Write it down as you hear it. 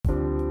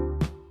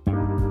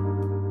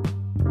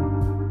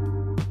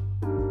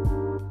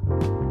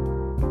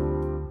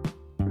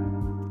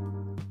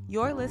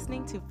You're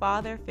listening to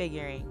Father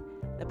Figuring,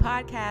 the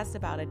podcast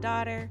about a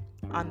daughter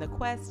on the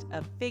quest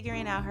of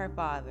figuring out her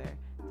father,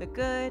 the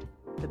good,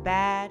 the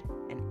bad,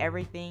 and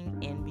everything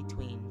in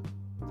between.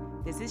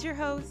 This is your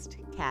host,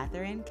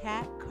 Catherine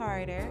Cat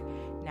Carter.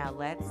 Now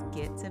let's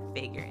get to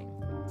figuring.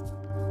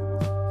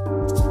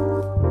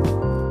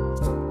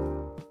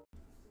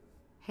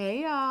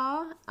 Hey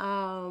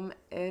y'all,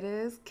 it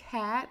is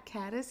Cat.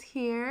 Cat is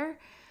here.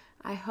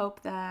 I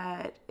hope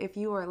that if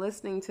you are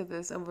listening to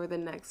this over the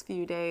next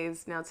few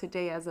days, now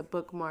today as a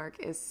bookmark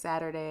is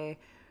Saturday,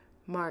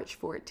 March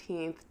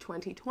 14th,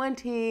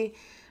 2020.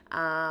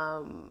 I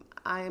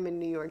am in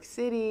New York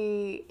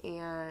City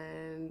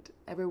and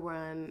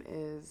everyone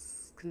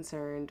is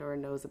concerned or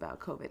knows about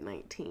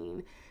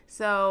COVID-19.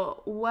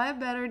 So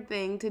what better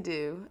thing to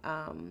do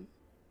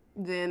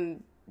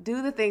than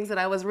do the things that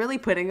I was really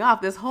putting off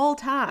this whole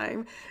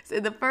time. So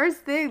the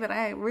first thing that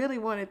I really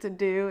wanted to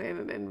do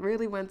and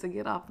really wanted to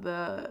get off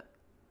the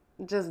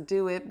just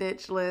do it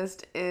bitch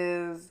list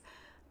is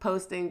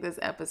posting this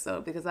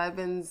episode, because I've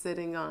been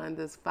sitting on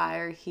this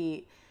fire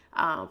heat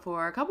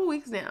for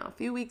a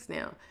few weeks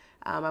now.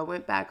 I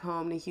went back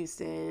home to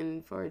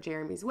Houston for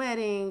Jeremy's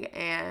wedding,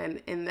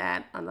 and in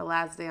that, on the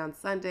last day on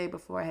Sunday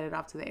before I headed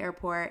off to the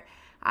airport,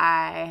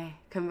 I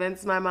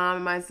convinced my mom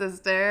and my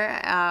sister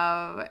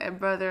and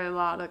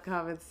brother-in-law to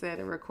come and sit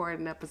and record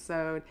an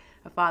episode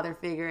of Father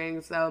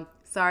Figuring. So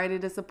sorry to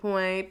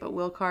disappoint, but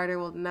Will Carter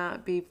will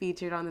not be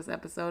featured on this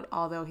episode,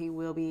 although he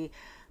will be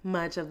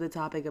much of the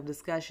topic of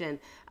discussion.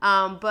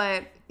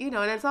 But, and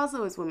it's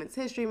also Women's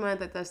History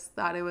Month. I just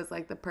thought it was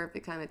like the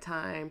perfect kind of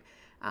time,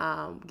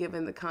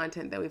 given the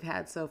content that we've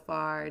had so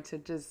far, to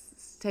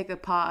just take a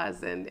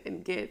pause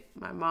and get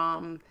my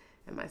mom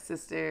and my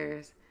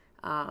sisters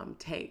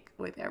take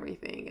with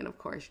everything, and of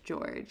course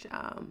George,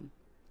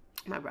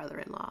 my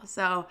brother-in-law.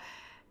 So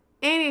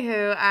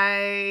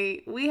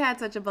anywho, we had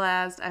such a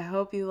blast. I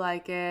hope you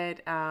like it.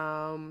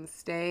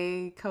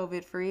 Stay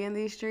COVID free in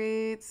these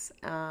streets,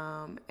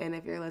 and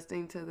if you're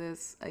listening to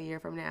this a year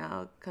from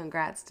now,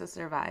 congrats to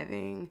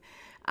surviving.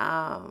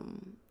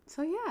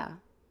 So yeah,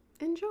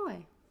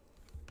 enjoy.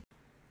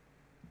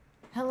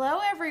 Hello,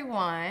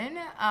 everyone.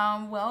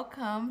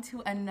 Welcome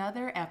to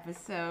another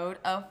episode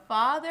of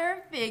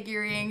Father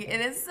Figuring.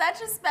 It is such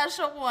a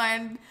special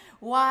one.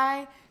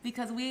 Why?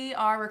 Because we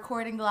are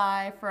recording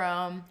live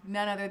from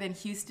none other than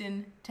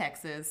Houston,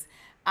 Texas.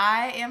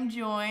 I am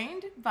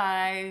joined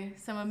by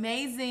some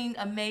amazing,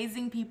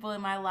 amazing people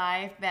in my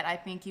life that I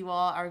think you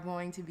all are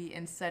going to be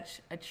in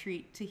such a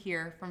treat to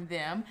hear from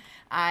them.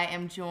 I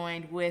am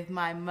joined with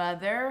my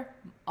mother,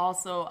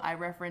 also I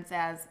reference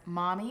as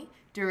Mommy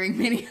during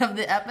many of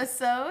the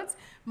episodes.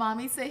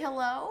 Mommy, say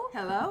hello.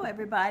 Hello,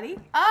 everybody.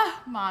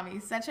 Mommy,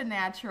 such a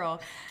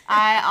natural.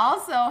 I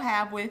also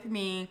have with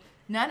me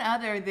none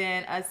other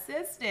than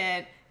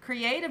Assistant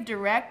Creative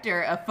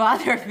Director of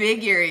Father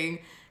Figuring,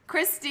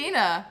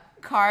 Christina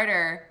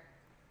Carter.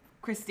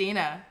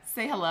 Christina,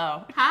 say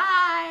hello.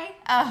 Hi.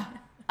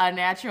 A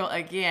natural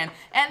again.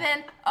 And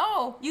then,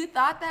 you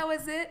thought that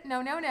was it?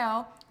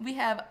 No. We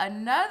have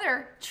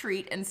another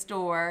treat in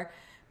store.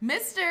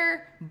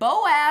 Mr.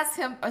 Boaz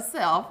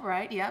himself,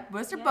 right? Yeah,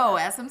 Mr. Yeah.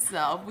 Boaz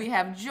himself. We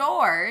have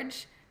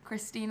George,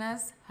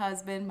 Christina's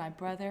husband, my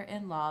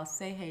brother-in-law.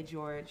 Say hey,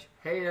 George.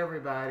 Hey,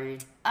 everybody.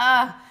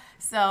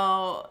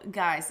 So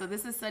guys,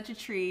 this is such a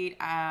treat.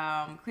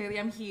 Clearly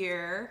I'm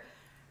here.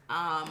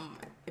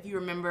 If you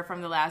remember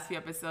from the last few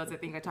episodes, I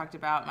think I talked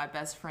about my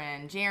best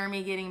friend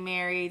Jeremy getting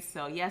married.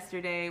 So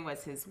yesterday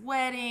was his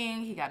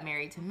wedding. He got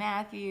married to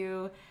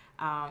Matthew.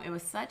 It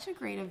was such a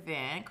great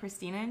event.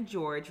 Christina and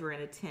George were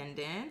in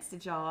attendance.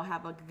 Did y'all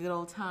have a good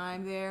old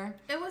time there?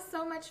 It was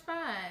so much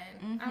fun.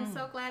 Mm-hmm. I'm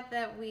so glad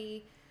that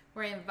we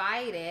were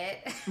invited.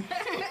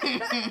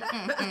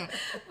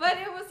 But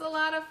it was a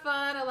lot of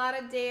fun, a lot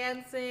of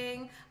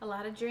dancing, a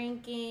lot of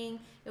drinking.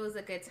 It was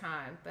a good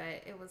time,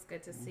 but it was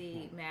good to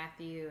see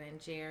Matthew and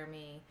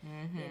Jeremy,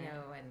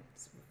 and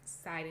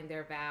citing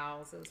their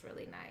vows. It was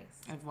really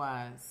nice.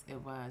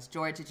 It was.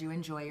 George, did you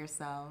enjoy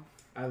yourself?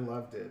 I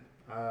loved it.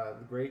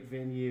 Great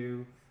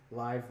venue,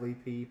 lively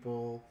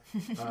people.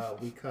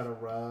 We cut a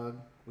rug.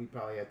 We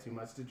probably had too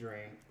much to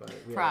drink, but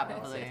we had an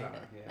awesome time.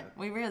 Yeah.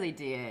 We really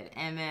did.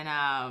 And then,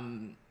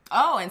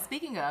 and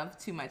speaking of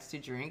too much to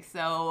drink,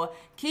 so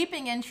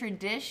keeping in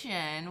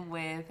tradition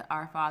with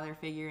our Father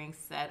Figuring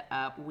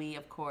setup, we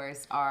of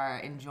course are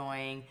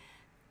enjoying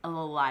a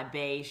little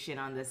libation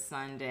on this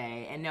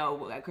Sunday. And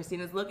no,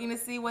 Christina's looking to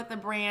see what the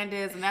brand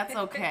is, and that's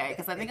okay,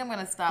 because I think I'm going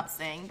to stop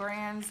saying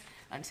brands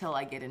until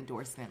I get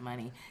endorsement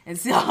money. And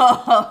so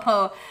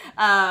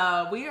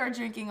we are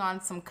drinking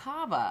on some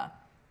kava.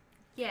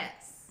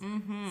 Yes.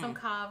 Mm-hmm. Some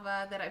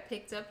kava that I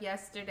picked up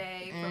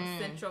yesterday from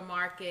Central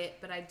Market,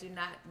 but I do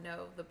not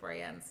know the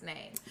brand's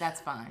name.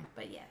 That's fine.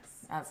 But yes.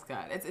 That's good.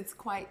 It's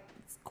quite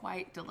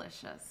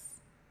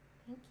delicious.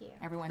 Thank you.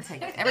 Everyone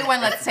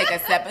let's take a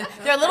sip.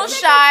 They're a little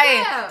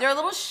shy. They're a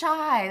little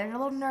shy. They're a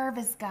little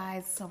nervous,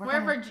 guys. So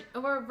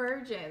we're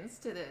virgins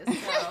to this.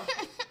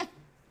 So.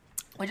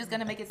 We're just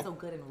gonna make it so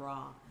good and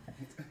raw.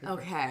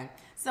 Okay.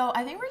 So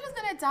I think we're just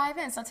gonna dive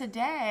in. So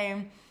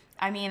today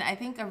I mean, I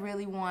think I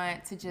really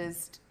want to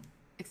just,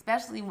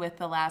 especially with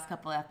the last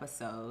couple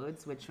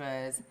episodes, which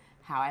was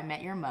How I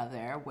Met Your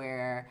Mother,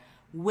 where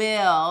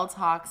Will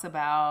talks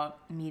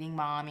about meeting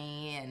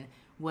Mommy and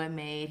what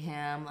made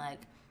him like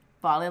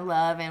fall in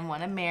love and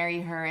want to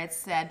marry her,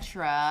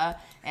 etc.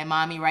 And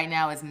Mommy right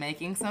now is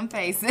making some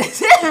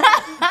faces.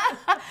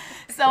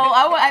 So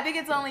I think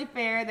it's only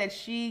fair that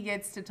she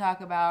gets to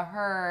talk about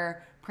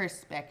her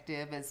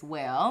perspective as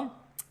well.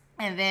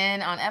 And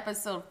then on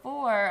episode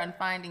 4, on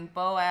Finding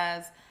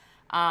Boaz,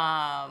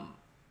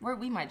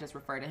 we might just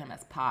refer to him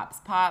as Pops.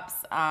 Pops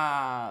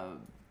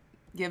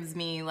gives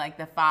me like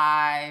the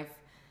 5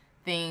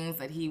 things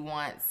that he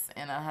wants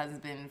in a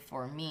husband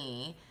for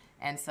me.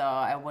 And so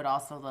I would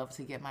also love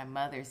to get my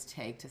mother's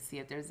take to see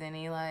if there's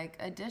any like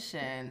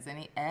additions,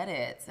 any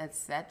edits,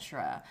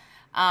 etc.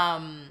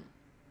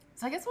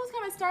 So I guess we'll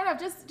kind of start off.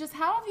 Just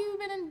how have you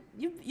been?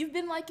 You've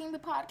been liking the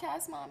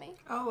podcast, Mommy?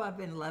 Oh, I've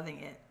been loving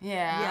it.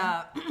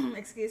 Yeah. Yeah.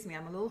 Excuse me.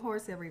 I'm a little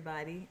hoarse,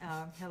 everybody.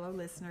 Hello,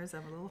 listeners.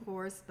 I'm a little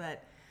hoarse,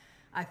 but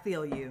I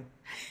feel you.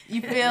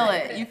 You feel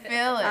it. You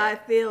feel it. I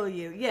feel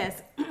you.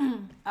 Yes.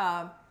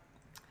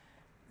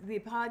 The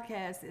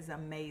podcast is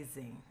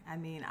amazing. I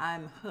mean,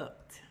 I'm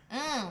hooked.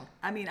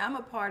 I mean, I'm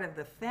a part of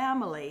the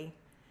family,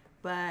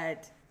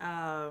 but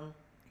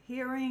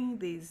hearing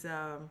these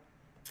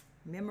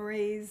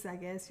memories, I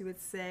guess you would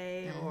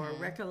say, or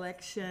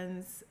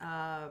recollections,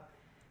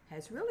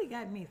 has really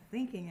got me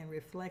thinking and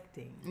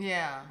reflecting.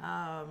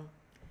 Yeah.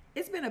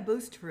 It's been a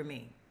boost for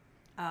me,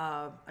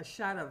 a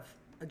shot of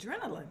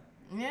adrenaline.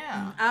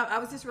 Yeah. I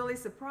was just really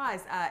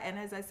surprised, and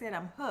as I said,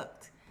 I'm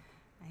hooked.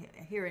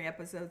 Hearing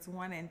episodes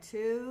 1 and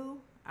 2,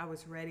 I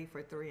was ready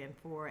for 3 and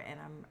 4, and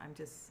I'm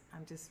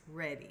just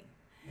ready.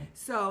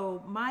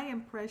 So my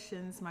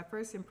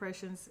first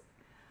impressions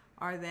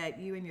are that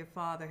you and your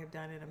father have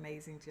done an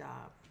amazing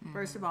job.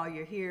 First of all,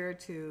 you're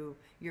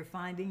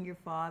finding your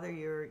father,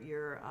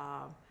 your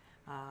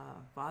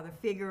father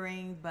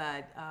figuring,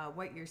 but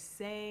what you're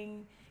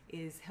saying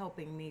is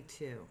helping me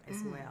too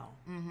as well.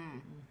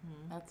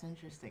 That's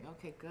interesting.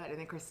 Okay, good. And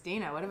then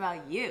Christina, what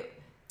about you?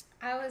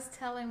 I was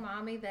telling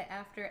Mommy that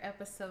after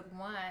episode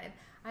 1,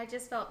 I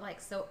just felt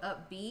like so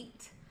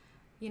upbeat.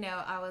 You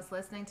know, I was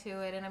listening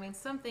to it, and I mean,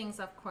 some things,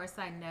 of course,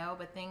 I know,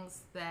 but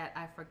things that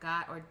I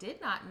forgot or did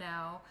not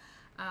know,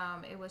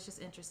 it was just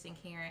interesting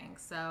hearing.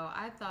 So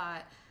I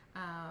thought,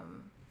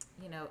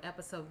 you know,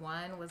 episode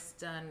 1 was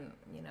done,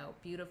 you know,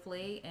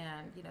 beautifully,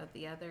 and, you know,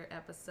 the other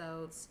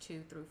episodes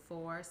 2 through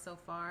 4 so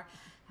far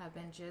have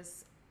been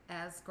just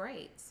as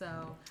great.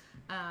 So,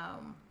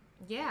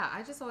 yeah,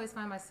 I just always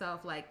find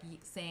myself like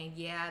saying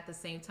yeah at the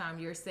same time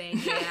you're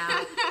saying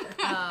yeah.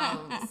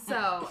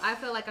 So I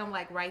feel like I'm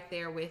like right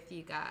there with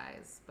you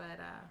guys. But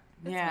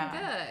it's been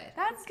good.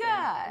 That's good.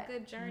 A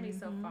good journey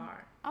so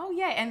far. Oh,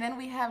 yeah. And then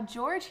we have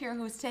George here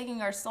who's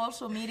taking our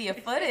social media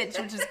footage,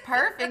 which is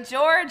perfect.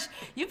 George,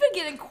 you've been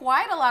getting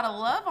quite a lot of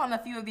love on a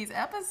few of these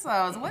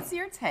episodes. What's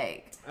your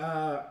take?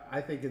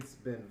 I think it's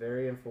been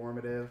very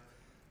informative.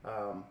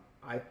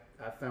 I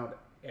found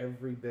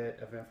every bit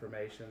of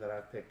information that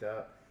I've picked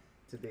up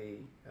to be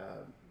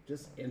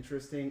just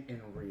interesting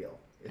and real.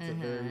 It's a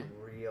very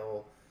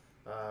real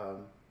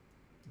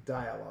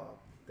dialogue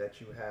that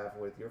you have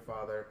with your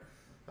father,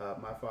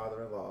 my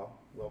father-in-law,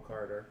 Will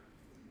Carter.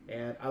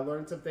 And I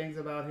learned some things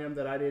about him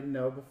that I didn't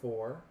know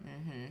before.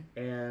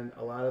 And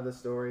a lot of the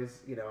stories,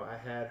 you know, I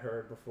had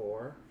heard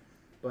before.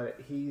 But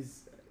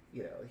he's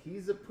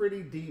a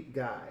pretty deep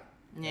guy.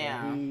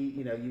 Yeah. And he,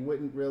 you know, you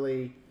wouldn't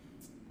really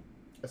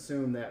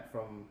assume that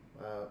from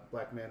a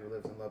black man who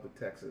lives in Lubbock,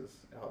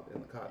 Texas, out in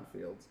the cotton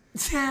fields.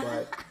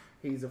 But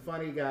he's a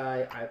funny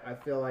guy. I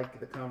feel like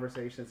the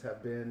conversations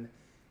have been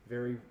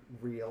very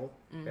real,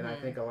 and I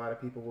think a lot of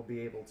people will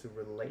be able to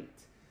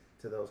relate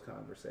to those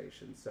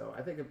conversations. So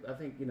I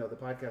think you know, the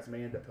podcast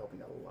may end up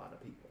helping a lot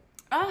of people.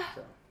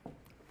 So.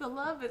 The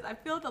love I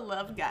feel the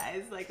love,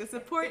 guys. Like, the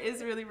support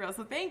is really real.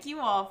 So thank you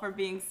all for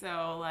being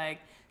so, like,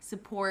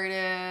 supportive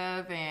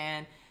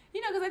and, you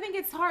know, because I think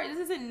it's hard. This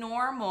isn't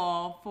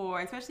normal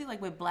for, especially,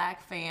 like, with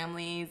black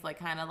families, like,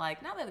 kind of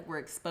like, not that we're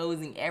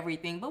exposing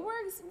everything, but we're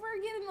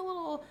getting a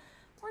little,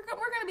 we're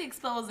going to be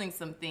exposing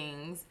some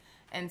things.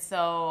 And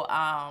so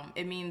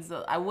it means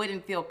I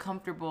wouldn't feel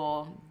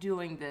comfortable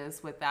doing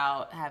this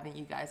without having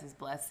you guys'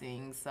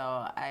 blessings. So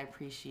I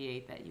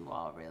appreciate that you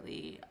all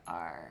really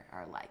are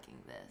liking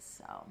this.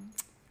 So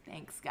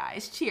thanks,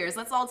 guys. Cheers.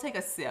 Let's all take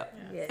a sip.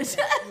 Yes,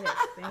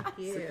 thank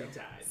you. Sippy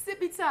time.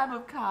 Sippy time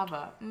of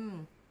kava.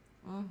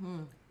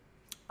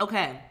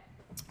 Okay.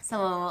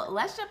 So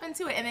let's jump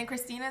into it. And then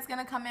Christina's going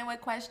to come in with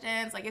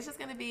questions. Like, it's just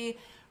going to be,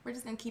 we're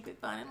just going to keep it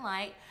fun and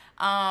light.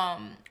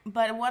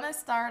 But I want to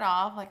start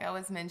off, like I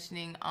was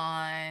mentioning,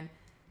 on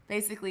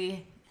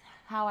basically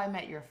how I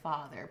met your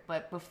father.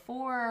 But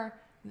before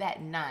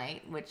that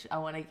night, which I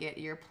want to get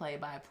your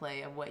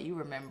play-by-play of what you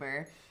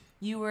remember,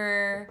 you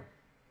were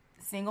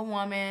a single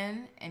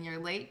woman in your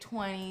late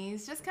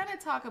 20s. Just kind of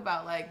talk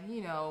about, like,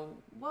 you know,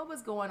 what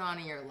was going on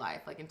in your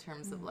life, like in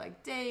terms of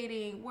like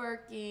dating,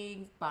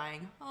 working,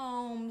 buying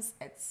homes,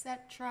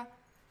 etc.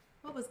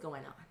 What was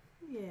going on?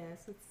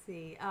 Yes, let's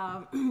see.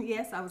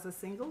 Yes, I was a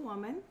single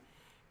woman,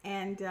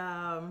 and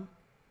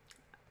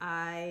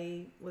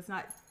I was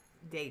not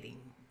dating.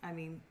 I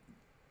mean,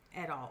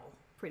 at all,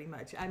 pretty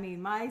much. I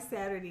mean, my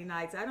Saturday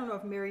nights, I don't know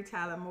if Mary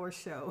Tyler Moore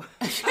show.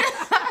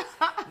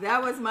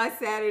 That was my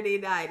Saturday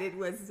night. It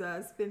was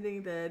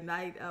spending the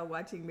night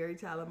watching Mary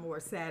Tyler Moore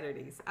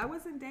Saturdays. I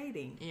wasn't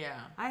dating. Yeah.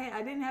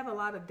 I didn't have a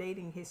lot of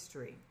dating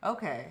history.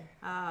 Okay.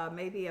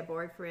 Maybe a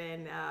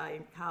boyfriend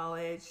in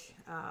college.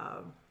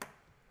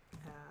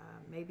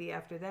 Maybe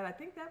after that, I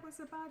think that was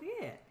about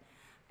it.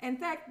 In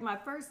fact, my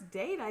first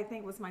date, I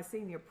think, was my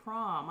senior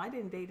prom. I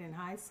didn't date in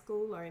high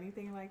school or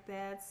anything like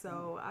that,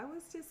 so I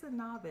was just a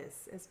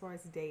novice as far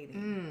as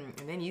dating.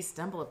 And then you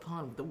stumble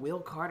upon the Will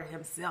Carter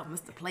himself,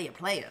 Mr.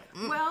 Player.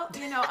 Well,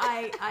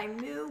 I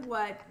knew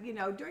what,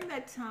 during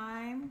that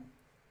time,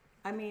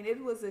 I mean,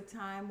 it was a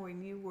time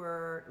when you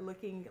were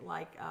looking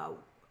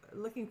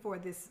for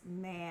this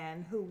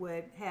man who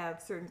would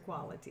have certain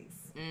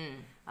qualities,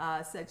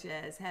 such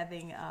as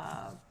having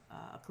a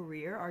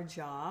career or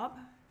job,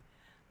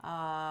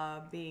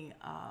 being,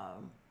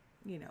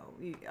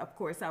 of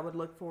course, I would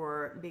look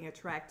for being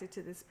attracted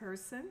to this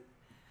person,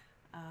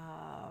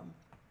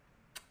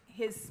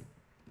 his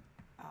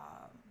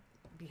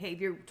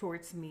behavior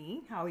towards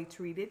me, how he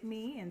treated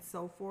me, and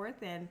so forth.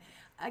 And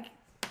I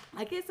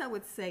guess I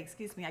would say,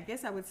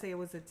 it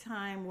was a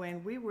time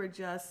when we were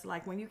just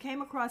like, when you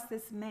came across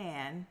this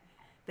man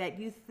that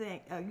you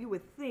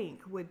would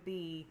think would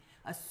be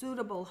a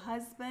suitable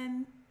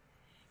husband,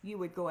 you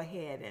would go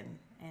ahead and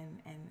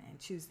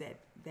choose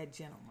that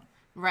gentleman.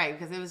 Right,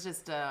 because it was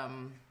just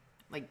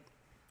like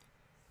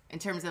in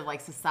terms of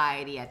like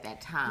society at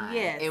that time,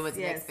 Yes, it was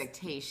an yes.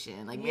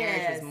 expectation. Like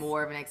marriage was Yes.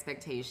 more of an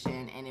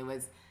expectation, and it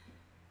was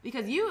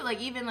because you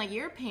like even like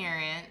your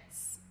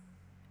parents,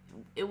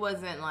 it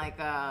wasn't like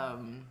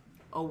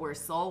oh, we're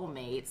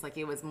soulmates. Like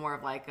it was more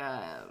of like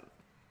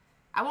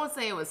I won't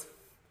say it was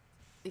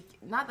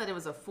not that it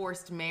was a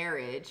forced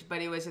marriage,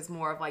 but it was just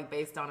more of like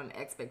based on an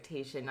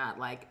expectation, not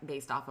like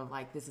based off of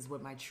like this is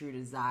what my true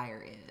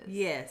desire is.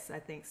 Yes, I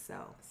think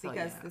so. So,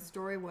 Because yeah. the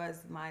story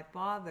was my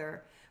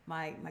father,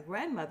 my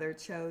grandmother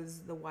chose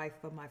the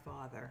wife of my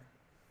father.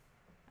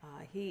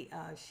 She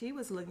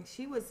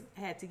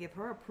had to give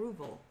her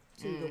approval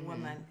to the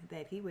woman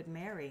that he would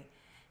marry,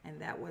 and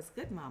that was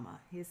Good Mama,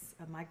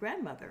 my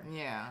grandmother.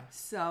 Yeah.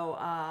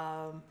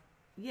 So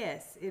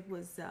yes, it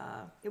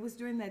was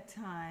during that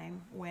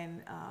time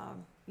when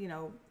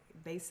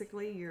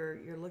basically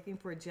you're looking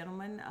for a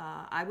gentleman.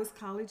 I was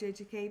college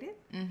educated.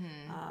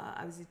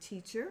 I was a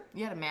teacher.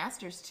 You had a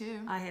master's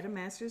too. I had a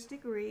master's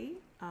degree.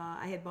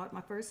 I had bought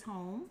my first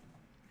home,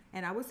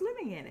 and I was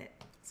living in it.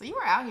 So you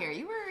were out here.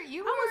 You were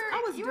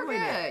I was you doing were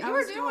good. it. You I were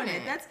was doing doing it.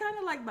 it. That's kind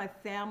of like my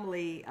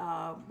family.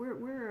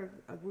 We're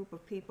a group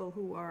of people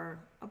who are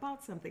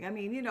about something. I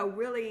mean,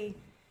 really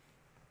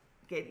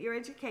get your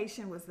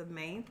education was the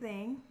main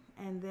thing,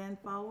 and then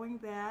following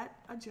that,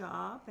 a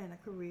job and a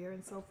career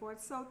and so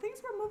forth. So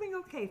things were moving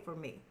okay for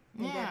me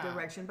in that Yeah.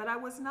 direction, but I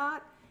was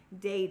not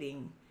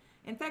dating.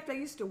 In fact, I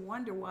used to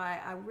wonder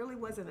why I really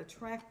wasn't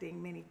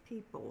attracting many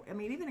people. I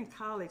mean, even in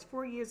college,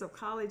 4 years of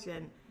college,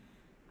 and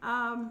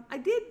I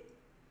did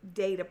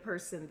date a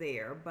person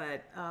there,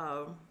 but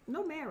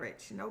no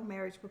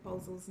marriage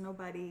proposals.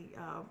 Nobody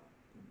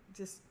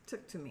just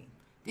took to me.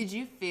 Did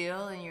you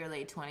feel in your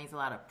late 20s a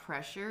lot of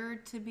pressure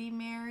to be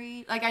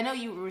married? Like I know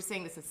you were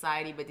saying the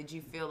society, but did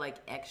you feel like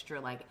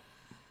extra like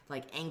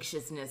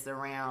anxiousness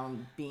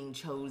around being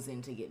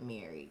chosen to get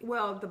married?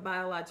 Well, the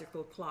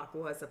biological clock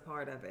was a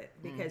part of it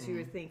because you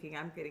were thinking,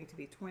 I'm getting to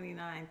be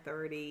 29,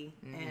 30.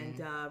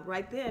 And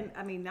right then,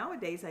 I mean,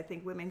 nowadays, I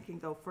think women can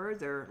go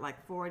further,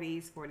 like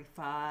 40s,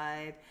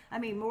 45. I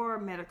mean, more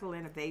medical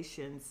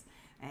innovations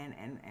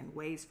and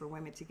ways for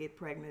women to get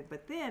pregnant.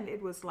 But then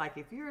it was like,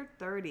 if you're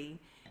 30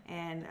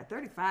 and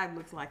 35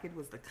 looks like it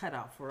was the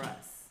cutoff for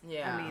us.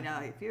 Yeah. I mean,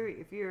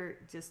 if you're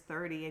just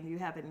 30 and you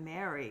haven't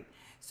married.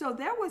 So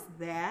there was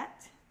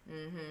that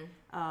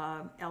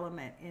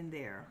element in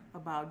there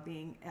about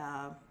being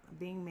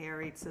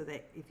married, so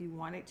that if you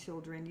wanted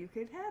children, you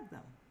could have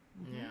them.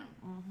 Yeah.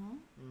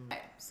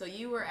 Okay, so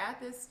you were at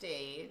this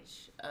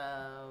stage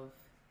of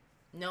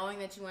knowing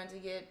that you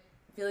wanted to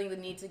feeling the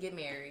need to get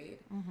married.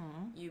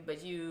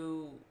 But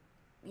you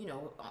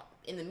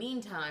in the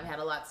meantime had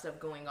a lot of stuff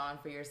going on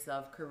for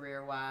yourself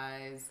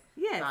career-wise,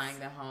 Yes. buying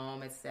the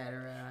home,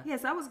 etc.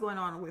 Yes, I was going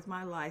on with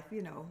my life,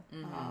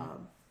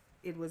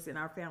 it was in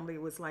our family,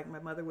 it was like my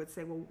mother would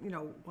say, well,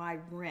 why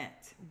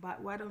rent?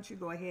 Why don't you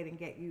go ahead and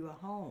get you a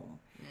home?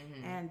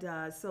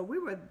 And so we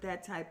were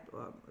that type,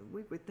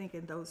 we were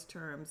thinking those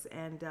terms.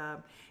 And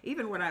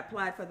even when I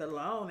applied for the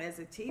loan as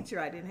a teacher,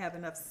 I didn't have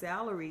enough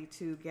salary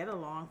to get a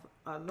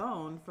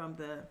loan from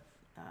the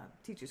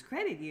Teachers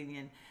Credit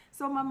Union.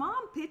 So my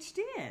mom pitched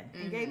in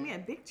and gave me a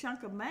big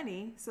chunk of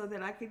money so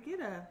that I could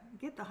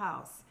get the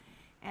house.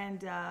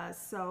 And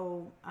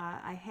so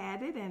I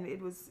had it, and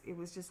it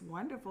was just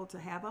wonderful to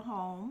have a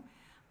home.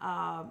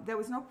 there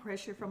was no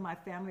pressure from my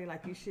family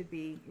like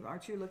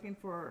aren't you looking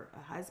for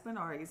a husband,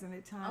 or isn't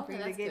it time for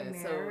you to get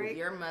married? So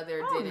your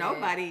mother Oh, didn't.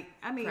 nobody.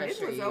 I mean, it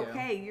pressure was you.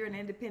 okay. You're an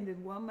independent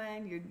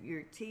woman.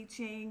 You're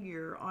teaching.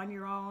 You're on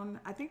your own.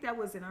 I think that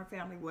was in our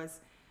family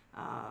was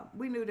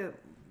we knew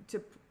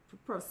to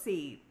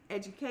proceed.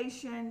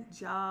 Education,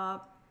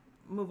 job,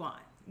 move on.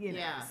 You know.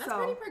 Yeah, that's So,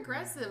 pretty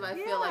progressive. I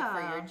feel like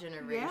for your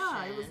generation.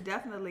 Yeah, it was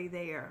definitely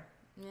there.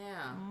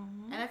 Yeah,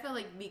 and I feel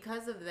like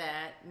because of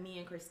that, me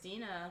and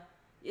Christina,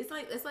 it's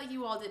like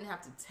you all didn't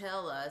have to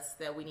tell us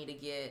that we need to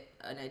get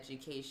an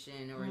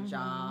education or a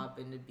job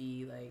and to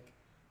be like,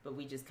 but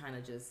we just kind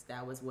of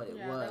that was what it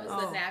was. That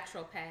was the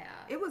natural path.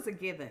 It was a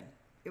given.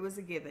 It was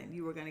a given.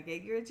 You were going to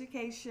get your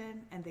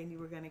education, and then you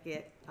were going to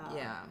get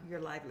your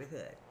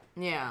livelihood.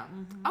 Yeah.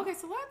 Okay,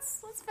 so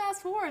let's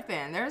fast forward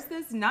then. There's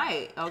this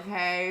night,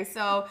 okay?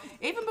 So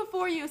even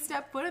before you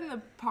stepped foot in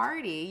the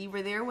party, you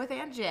were there with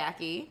Aunt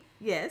Jackie.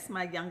 Yes,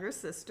 my younger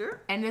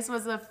sister. And this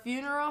was a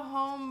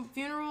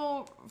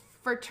funeral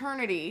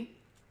fraternity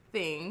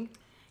thing.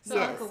 So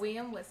Yes. Uncle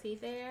William, was he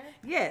there?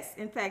 Yes,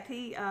 in fact,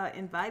 he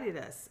invited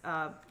us.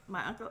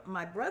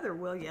 My brother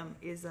William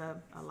is a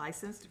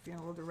licensed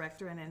funeral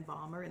director and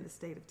embalmer in the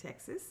state of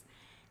Texas,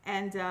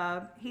 and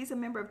he's a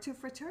member of two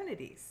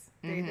fraternities.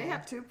 They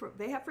have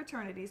they have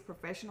fraternities,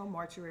 professional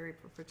mortuary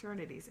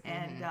fraternities,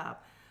 and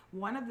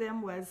one of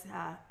them was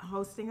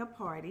hosting a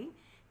party.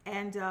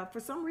 And for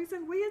some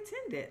reason, we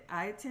attended.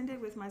 I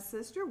attended with my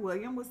sister.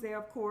 William was there,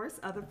 of course,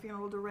 other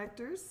funeral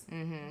directors.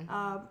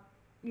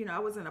 I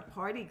wasn't a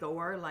party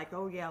goer, like,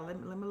 oh, yeah, let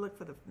me look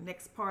for the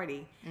next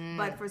party.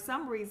 But for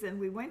some reason,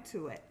 we went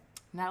to it.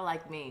 Not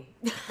like me.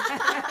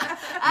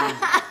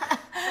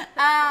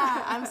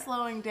 I'm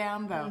slowing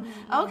down though.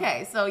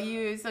 Okay, so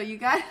you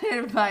got an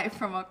invite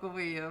from Uncle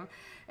William,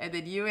 and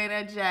then you and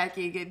Aunt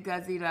Jackie get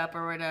guzzied up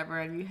or whatever,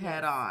 and you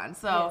head on.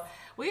 So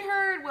we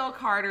heard Will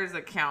Carter's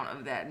account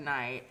of that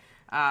night,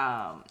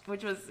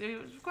 which was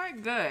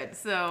quite good.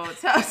 So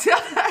tell us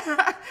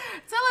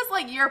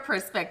like your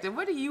perspective.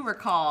 What do you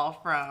recall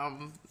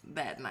from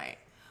that night?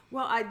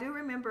 Well, I do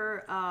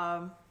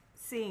remember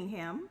seeing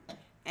him,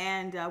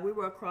 and we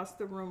were across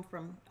the room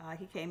from,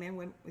 he came in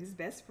with his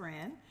best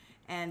friend,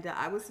 and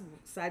I was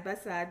side by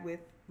side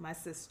with my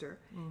sister.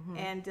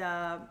 And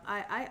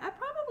I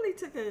probably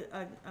took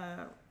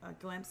a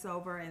glimpse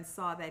over and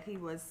saw that he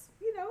was,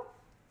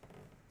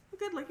 a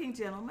good-looking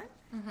gentleman.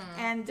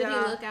 And Did he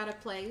look out of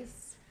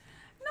place?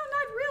 No,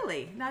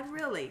 not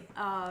really.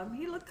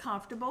 He looked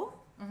comfortable.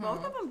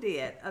 Both of them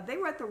did. They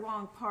were at the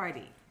wrong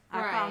party.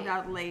 I found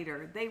out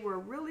later. They were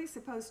really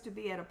supposed to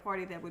be at a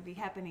party that would be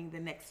happening the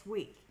next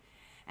week.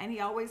 And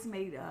he always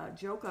made a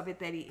joke of it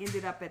that he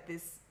ended up at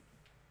this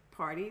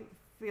party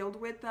filled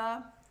with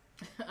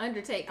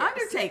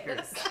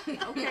undertakers.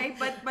 Okay,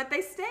 but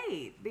they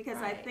stayed because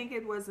I think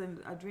it was a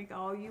drink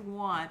all you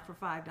want for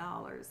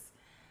 $5.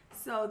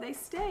 So they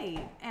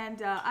stayed,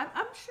 and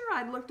I'm sure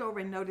I looked over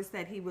and noticed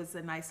that he was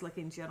a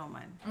nice-looking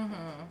gentleman.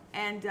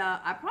 And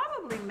I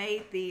probably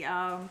made the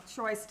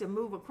choice to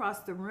move across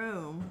the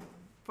room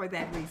for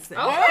that reason.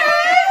 Okay.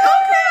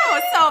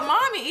 So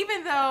Mommy,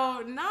 even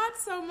though not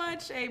so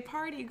much a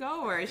party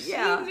goer, she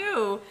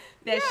knew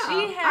that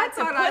she had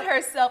to put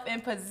herself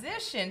in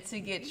position to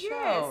get chose.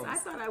 Yes, I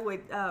thought I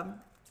would.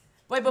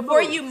 Wait,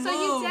 before you moved.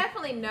 So you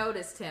definitely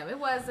noticed him. It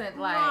wasn't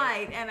like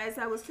Right, and as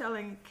I was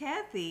telling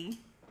Kathy,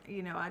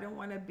 I don't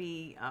want to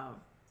be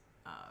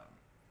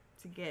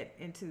to get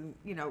into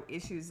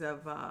issues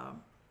of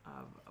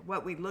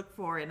what we look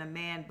for in a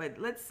man, but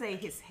let's say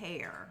his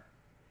hair.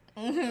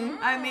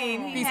 I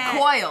mean, these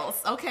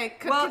coils. Okay,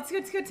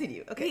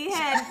 continue. Okay, he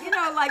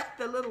had like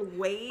the little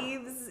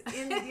waves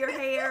in your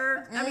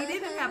hair. I mean, he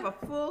didn't have a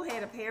full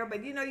head of hair,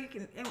 but you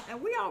can,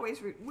 and we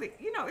always,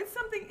 it's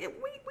something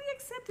we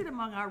accept it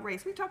among our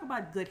race. We talk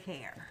about good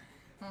hair.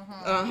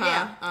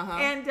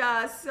 And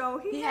so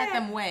he had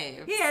them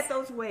waves. He had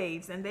those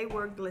waves, and they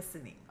were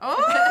glistening.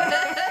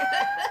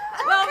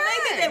 Well,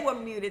 maybe they were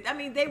muted. I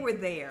mean, they were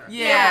there.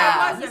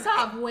 Yeah. you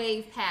saw a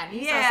wave pattern.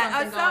 You saw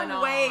something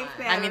some wave on.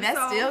 pattern. I mean,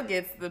 that still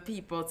gets the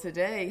people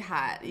today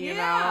hot, you know?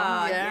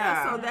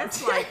 Yeah. So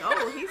that's like,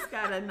 he's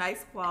got a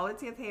nice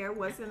quality of hair.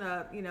 Wasn't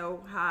a,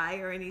 high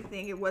or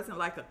anything. It wasn't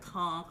like a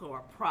conk or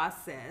a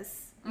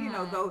process.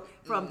 Though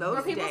from those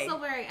Were people days. still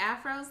wearing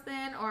afros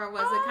then, or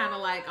was it kind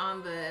of like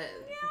on the?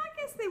 Yeah, I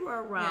guess they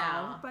were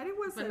around, but it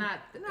wasn't not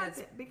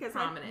as because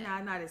prominent.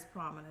 not as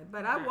prominent.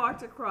 But I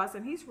walked across,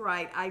 and he's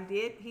right. I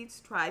did.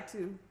 He's tried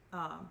to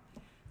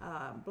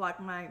block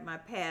my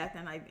path,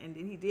 and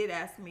he did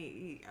ask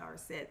me or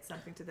said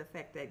something to the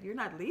effect that you're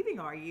not leaving,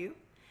 are you?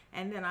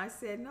 And then I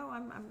said, no,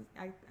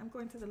 I'm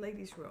going to the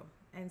ladies' room.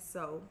 And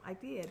so I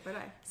did, but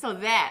So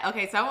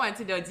I wanted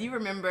to know, do you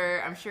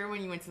remember, I'm sure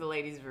when you went to the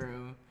ladies'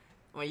 room,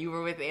 when you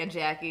were with Aunt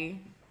Jackie,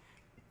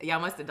 y'all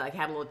must have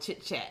had a little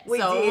chit chat. We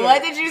did.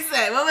 What did you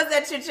say? What was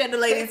that chit chat in the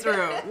ladies'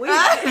 room?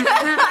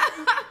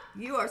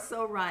 You are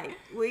so right.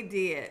 We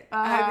did.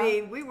 I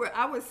mean,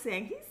 I was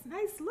saying he's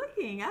nice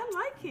looking. I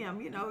like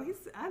him.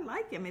 I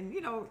like him. And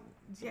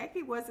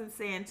Jackie wasn't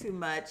saying too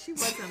much. She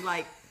wasn't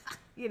like,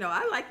 You know,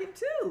 I like him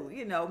too.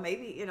 You know,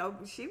 maybe, you know,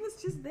 she was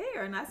just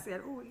there. And I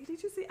said, oh,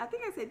 did you see? I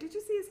think I said, did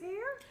you see his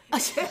hair?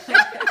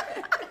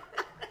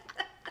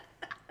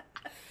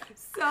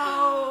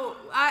 So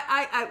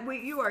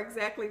you are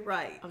exactly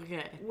right.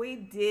 Okay. We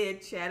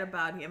did chat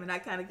about him, and I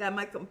kind of got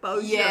my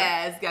composure.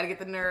 Yes, got to get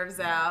the nerves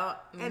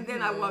out. And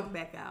then I walked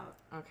back out.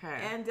 Okay.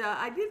 And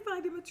I did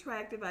find him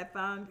attractive. I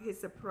found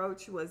his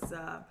approach was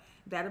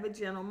that of a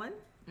gentleman.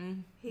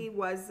 He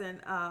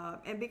wasn't,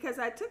 and because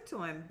I took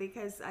to him,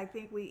 because I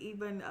think we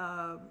even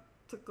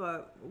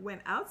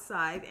went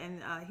outside,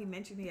 and he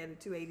mentioned he had a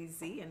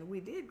 280Z, and we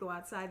did go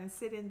outside and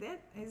sit in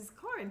his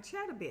car and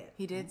chat a bit.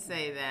 He did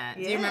say that.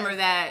 Do Yes. you remember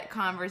that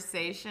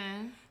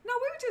conversation? No,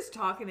 we were just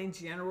talking in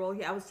general.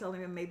 I was telling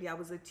him maybe I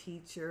was a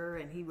teacher,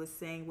 and he was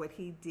saying what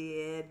he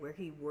did, where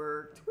he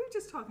worked. We were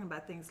just talking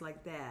about things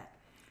like that.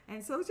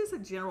 And so it was just a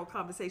general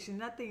conversation,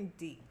 nothing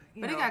deep.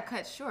 But it got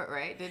cut short,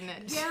 right? Didn't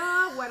it?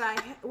 Yeah,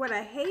 what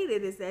I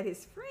hated is that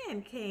his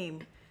friend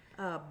came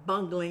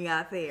bungling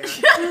out there.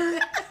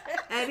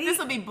 And This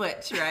will be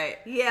Butch, right?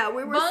 yeah,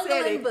 we were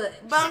Bungling sitting. Butch.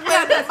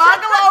 Bungalow Butch.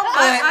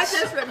 I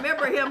just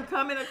remember him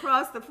coming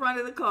across the front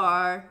of the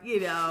car,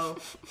 you know,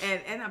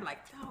 and I'm like,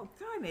 oh,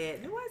 darn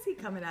it, why is he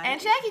coming out? And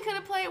Jackie could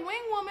have played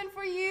Wing Woman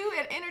for you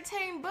and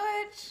entertained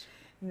Butch.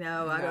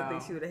 No, I don't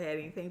think No. she would have had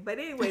anything. But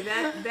anyway,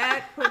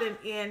 that put an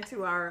end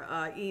to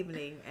our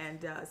evening,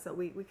 and so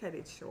we cut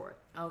it short.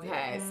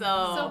 Okay,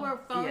 So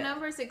were phone Yeah.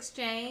 numbers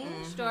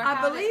exchanged, or I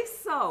how believe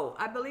so.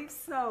 I believe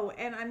so.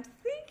 And I'm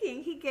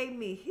thinking he gave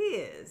me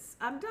his.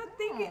 I'm not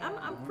thinking.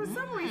 I'm for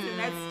some reason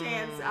that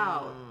stands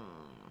out.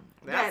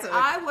 That's That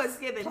a I was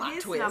given plot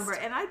his twist. number,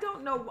 and I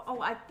don't know. Oh,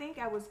 I think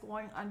I was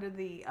going under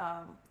the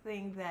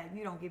thing that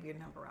you don't give your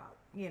number out.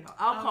 You know,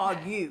 I'll call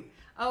Okay. you.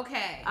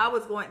 Okay. I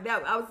was going.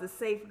 I was the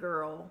safe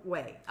girl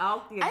way.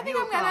 I'll give I think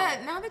you a I'm call.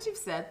 gonna. Now that you've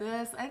said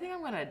this, I think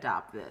I'm gonna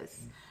adopt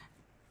this.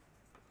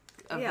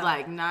 Of Yeah.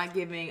 like not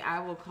giving. I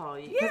will call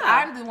you because Yeah,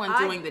 I'm the one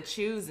doing the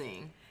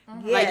choosing.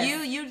 Yes.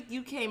 Like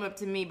you came up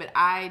to me, but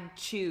I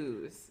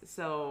choose.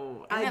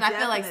 So and I then I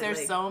feel like definitely-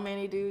 there's so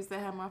many dudes that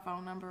have my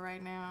phone number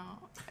right now.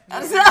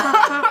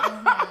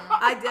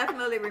 I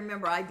definitely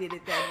remember I did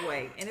it that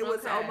way, and it was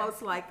Okay.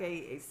 almost like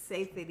a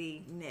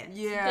safety net.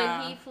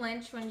 Yeah. Did he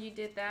flinch when you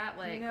did that?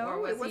 Like, No, or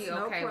was it was he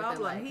no okay with it?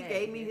 problem. Like, He hey,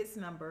 gave me you- his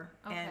number,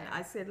 and Okay.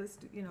 I said, "Let's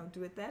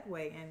do it that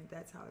way," and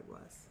that's how it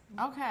was.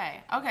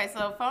 Okay.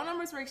 So phone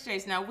numbers were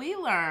exchanged. Now we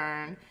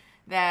learned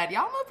that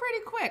y'all move pretty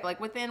quick. Like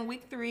within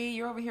week 3,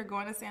 you're over here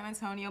going to San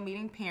Antonio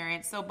meeting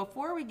parents. So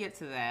before we get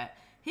to that,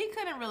 he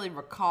couldn't really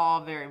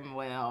recall very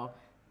well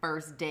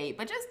first date,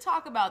 but just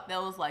talk about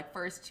those like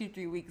first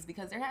 2-3 weeks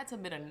because there had to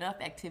have been enough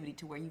activity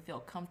to where you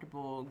felt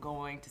comfortable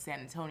going to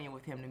San Antonio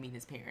with him to meet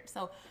his parents.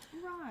 So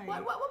Right.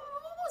 what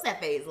was that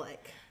phase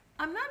like?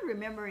 I'm not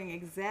remembering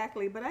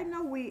exactly, but I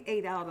know we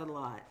ate out a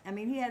lot. I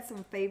mean, he had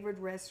some favorite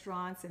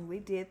restaurants, and we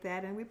did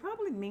that, and we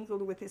probably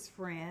mingled with his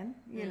friend.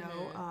 Did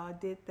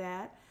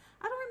that.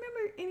 I don't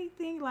remember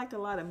anything like a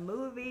lot of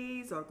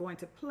movies or going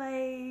to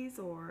plays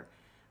or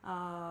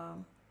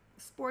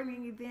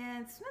sporting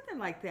events, nothing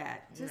like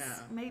that. Just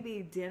No.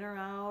 maybe dinner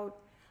out.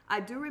 I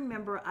do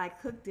remember I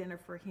cooked dinner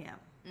for him.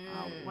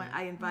 When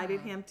I invited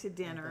him to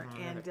dinner,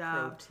 and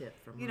pro tip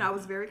from I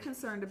was very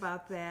concerned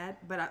about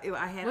that. But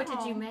I had. What a did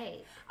you home.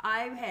 make?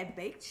 I had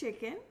baked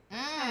chicken,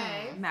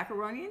 Okay.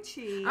 macaroni and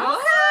cheese,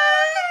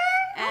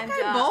 and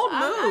Okay, bold I-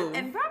 move.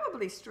 and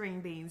probably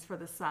string beans for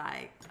the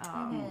side.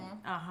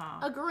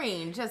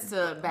 Agreeing, just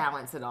to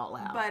balance it all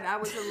out. But I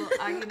was a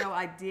little,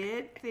 I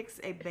did fix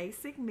a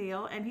basic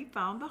meal, and he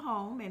found the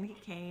home, and he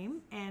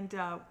came. And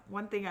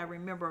one thing I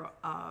remember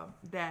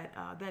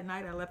that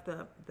night I left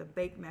the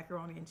baked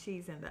macaroni and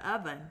cheese in the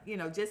oven.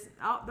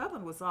 The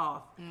oven was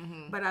off,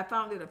 but I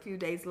found it a few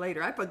days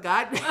later. I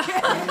forgot.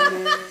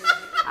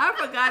 I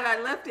forgot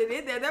I left it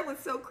in there. That was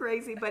so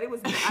crazy, but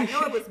I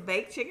know it was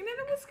baked chicken,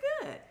 and it was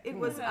good. It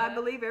was, I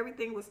believe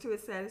everything was to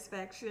his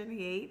satisfaction.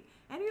 He ate,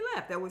 and he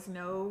left. There was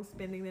no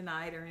spending the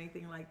night or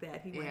anything like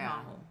that. He went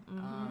home.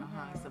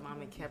 So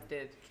mommy kept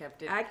it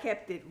I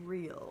kept it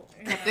real.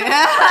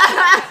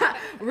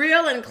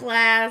 real and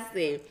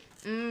classy.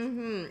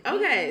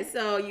 Okay,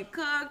 so you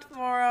cooked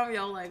for him.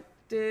 Y'all like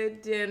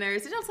did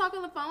dinners. Did y'all talk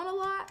on the phone a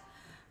lot?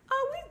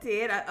 Oh, we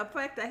did. In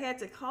fact, I had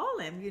to call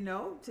him,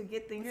 to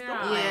get things going.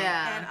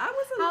 Yeah. And I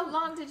was a How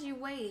little, long did you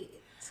wait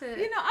to?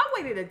 I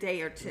waited a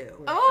day or two.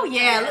 Oh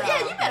yeah,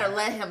 you better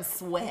let him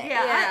sweat.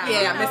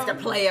 Yeah, Mr.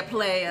 Player.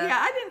 Yeah,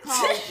 I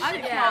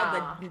didn't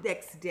call the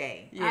next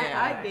day.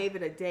 Yeah. I gave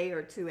it a day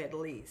or two at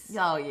least.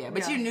 Oh yeah,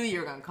 but Yeah. you knew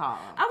you were gonna call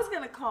him. I was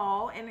gonna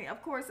call, and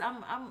of course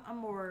I'm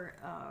more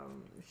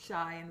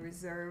shy and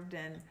reserved,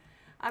 and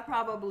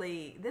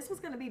this was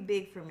gonna be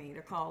big for me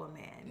to call a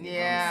man.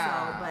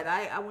 Yeah. So, but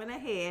I went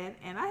ahead,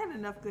 and I had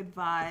enough good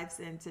vibes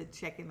and to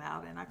check him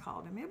out, and I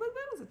called him. It was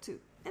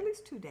at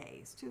least 2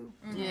 days.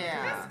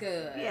 Yeah. That's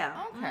good.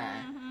 Yeah.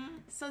 Okay.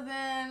 So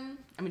then,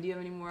 do you have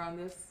any more on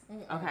this?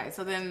 Okay.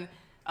 So then,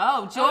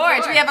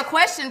 George, we have a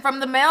question from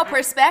the male I have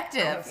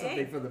perspective.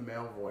 something for the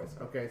male voice.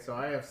 Okay, so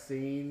I have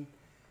seen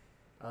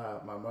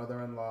my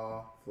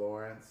mother-in-law,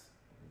 Florence,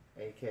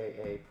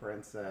 aka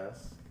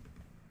Princess.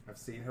 I've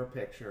seen her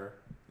picture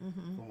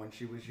from when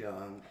she was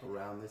young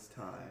around this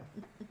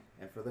time.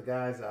 And for the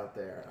guys out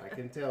there, I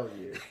can tell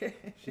you,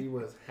 she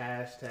was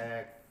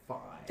hashtag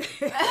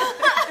fine.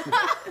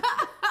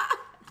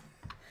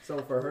 So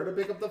for her to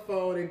pick up the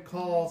phone and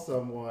call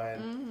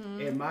someone,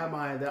 in my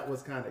mind, that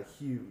was kind of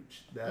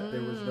huge. That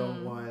there was no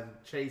one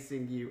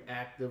chasing you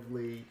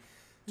actively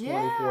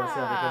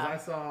 24/7.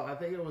 Because I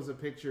think it was a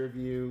picture of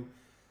you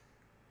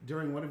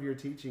during one of your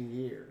teaching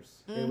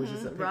years. It was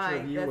just a picture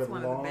of you That's with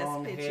one of the best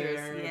long pictures,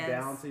 hair yes.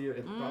 down to your,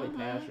 it's probably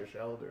past your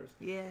shoulders.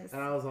 Yes.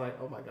 And I was like,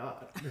 oh my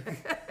God.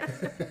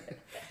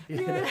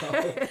 You know,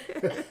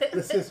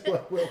 this is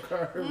what Will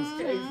Carter was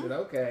chasing.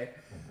 Okay.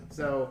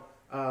 So,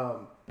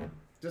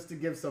 just to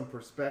give some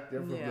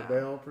perspective from the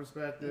male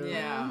perspective,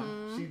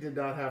 she did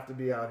not have to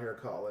be out here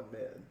calling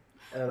men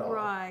at all.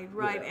 Right.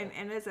 Yeah.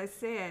 And as I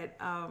said,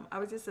 I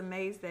was just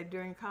amazed that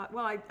during college,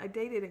 well, I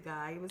dated a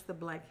guy. It was the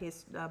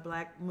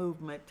Black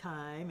movement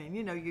time, and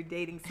you know, you're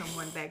dating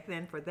someone back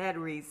then for that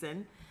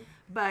reason.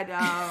 But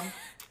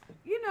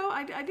you know,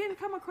 I didn't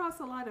come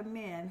across a lot of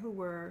men who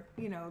were,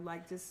 you know,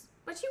 like just.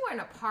 But you weren't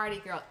a party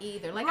girl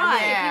either. Like, Right. I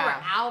mean, if you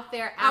were out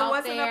there. I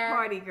wasn't a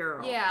party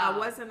girl. Yeah. I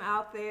wasn't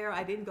out there.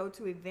 I didn't go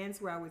to events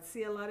where I would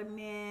see a lot of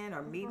men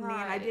or meet men.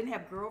 I Right. didn't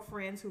have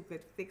girlfriends who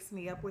could fix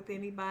me up with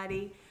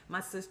anybody. My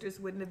sisters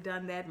wouldn't have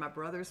done that. My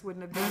brothers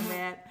wouldn't have done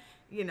that.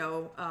 You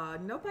know,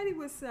 nobody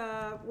was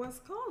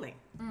calling.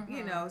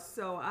 You know,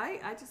 so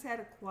I just had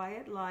a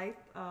quiet life.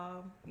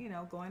 You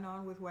know, going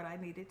on with what I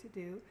needed to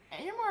do.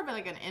 And you're more of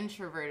like an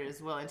introvert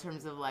as well in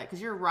terms of like, because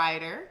you're a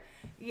writer.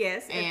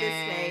 Yes, at And-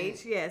 this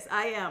stage, yes,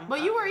 I am.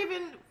 But you were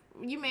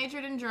you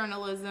majored in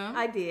journalism.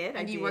 I did.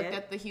 And you worked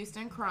at the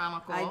Houston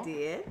Chronicle. I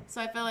did.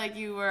 So I feel like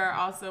you were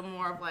also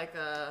more of like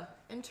a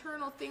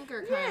internal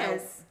thinker kind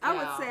of. Yes, I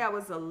would gal. say I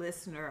was a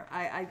listener.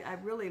 I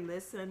really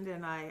listened,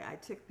 and I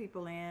took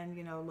people in,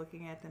 you know,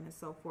 looking at them and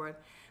so forth.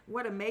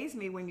 What amazed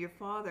me when your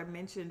father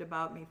mentioned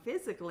about me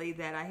physically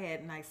that I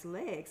had nice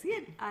legs,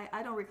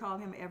 I don't recall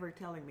him ever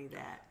telling me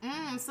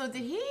that. So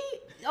did he?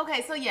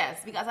 Okay, so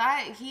yes, because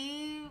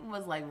he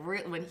was like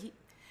when he.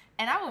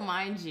 And I will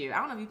mind you, I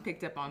don't know if you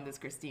picked up on this,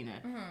 Christina,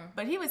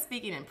 but he was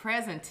speaking in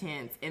present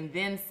tense and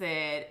then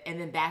said, and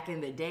then back in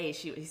the day,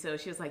 she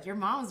was like, your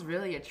mom's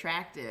really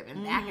attractive.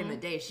 And back in the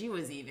day, she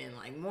was even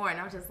like more.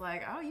 And I was just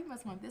like, oh, you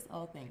must want this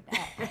old thing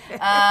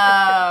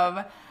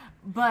back.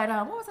 But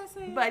what was I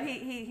saying? But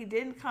he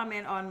didn't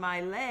comment on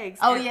my legs.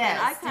 Oh, and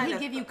yes. I Did he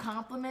give you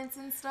compliments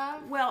and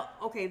stuff? Well,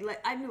 okay,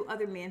 I knew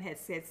other men had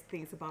said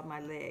things about my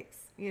legs.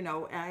 You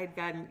know, I had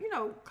gotten, you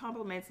know,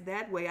 compliments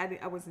that way.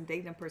 I wasn't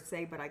dating them per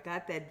se, but I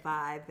got that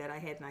vibe that I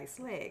had nice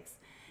legs.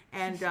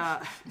 And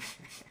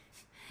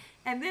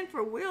and then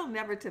for Will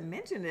never to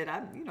mention it,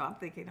 I'm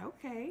thinking,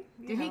 okay.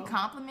 Did he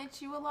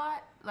compliment you a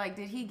lot? Like,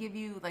 did he give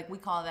you, like, we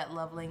call that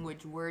love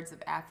language, words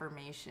of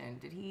affirmation?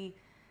 Did he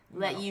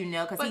let you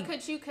know? But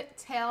could you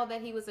tell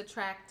that he was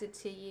attracted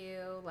to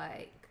you?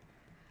 Like,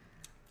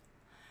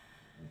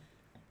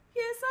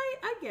 Yes,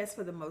 I guess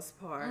for the most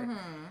part.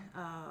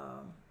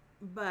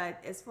 But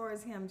as far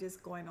as him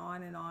just going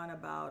on and on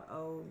about,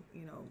 oh,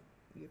 you know,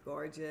 you're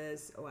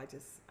gorgeous. Oh, I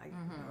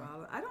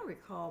don't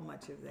recall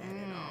much of that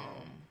at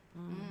all.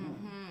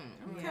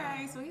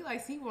 Okay, so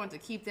he wanted to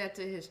keep that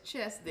to his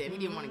chest then. He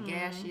didn't want to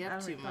gas you I up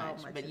don't too recall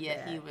much, much but of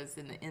yet that. he was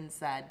in the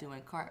inside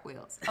doing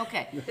cartwheels.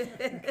 Okay,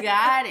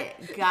 got it.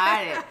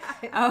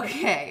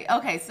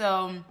 Okay,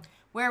 so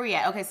where are we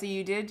at? Okay, so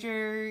you did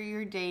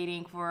your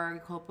dating for a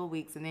couple of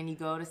weeks, and then you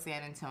go to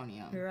San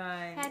Antonio.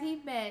 Right. had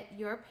he met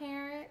your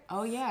parents?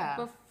 Oh, yeah.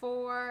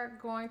 Before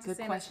going to Good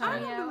San question. I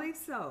Antonio? don't believe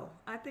so.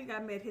 I think I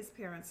met his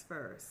parents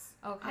first.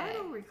 Okay. I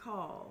don't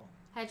recall.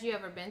 Had you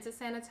ever been to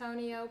San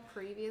Antonio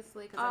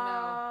previously? Because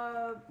I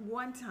know.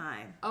 One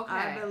time. Okay.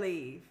 I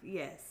believe,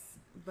 yes.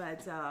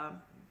 But I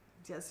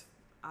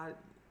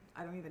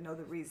don't even know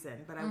the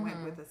reason. But I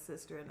went with a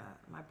sister and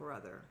my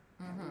brother.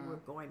 And we were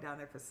going down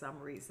there for some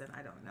reason.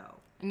 I don't know.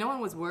 No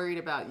one was worried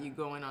about you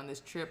going on this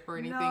trip or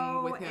anything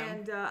No, with him?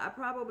 and I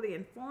probably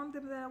informed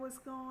them that I was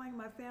going.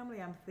 My family,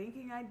 I'm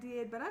thinking I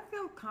did. But I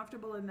felt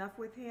comfortable enough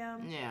with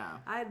him. Yeah.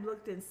 I had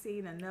looked and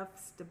seen enough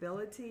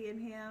stability in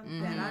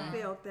him that I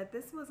felt that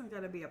this wasn't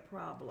going to be a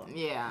problem.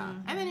 Yeah.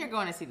 And then you're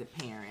going to see the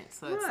parents,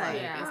 so it's Right,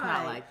 like, yeah. it's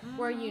right. not like,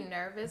 Were you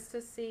nervous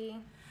to see?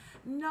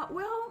 No,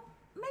 well,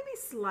 maybe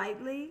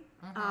slightly.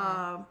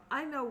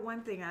 I know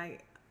one thing.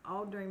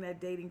 All during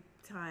that dating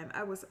time,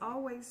 I was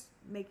always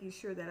making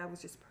sure that I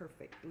was just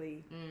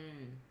perfectly,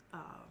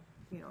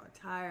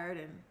 attired,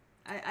 and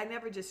I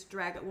never just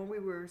straggled. When we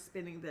were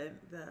spending the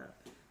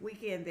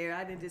weekend there,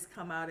 I didn't just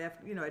come out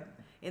after,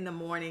 in the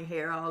morning,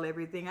 hair,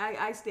 everything.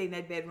 I stayed in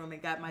that bedroom and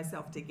got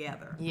myself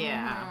together.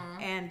 yeah.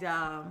 And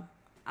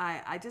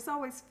I just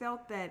always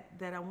felt that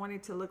I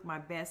wanted to look my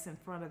best in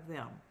front of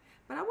them.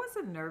 But I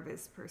wasn't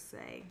nervous per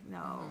se.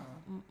 No.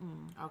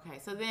 Okay,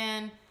 so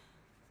then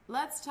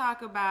let's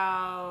talk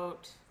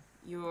about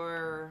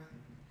your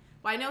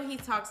Well, I know he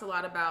talks a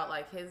lot about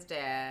like his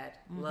dad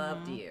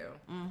loved you,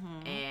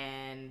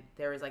 and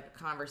there was like a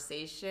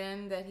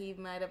conversation that he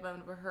might have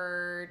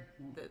overheard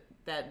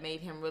that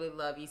made him really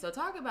love you. So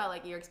talk about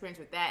like your experience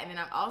with that, and then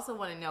I also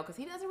want to know because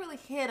he doesn't really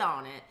hit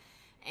on it,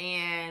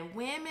 and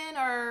women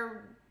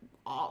are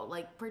all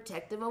like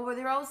protective over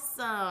their own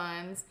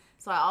sons.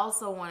 So I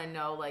also want to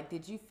know like,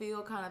 did you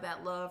feel kind of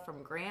that love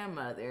from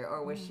grandmother,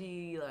 or was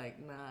she like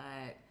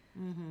not?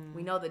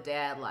 We know the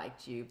dad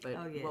liked you, but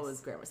what was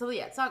grandma? So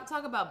yeah,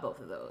 talk about both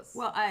of those.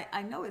 Well,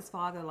 I know his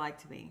father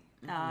liked me,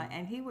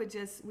 and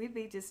we'd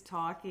be just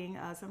talking.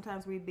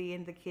 Sometimes we'd be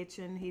in the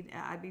kitchen.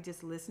 I'd be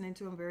just listening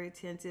to him, very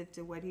attentive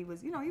to what he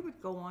was. He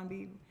would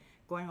be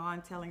going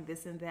on telling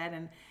this and that,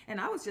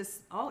 and I was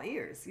just all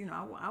ears.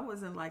 I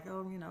wasn't like,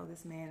 oh,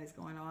 this man is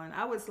going on.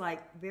 I was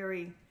like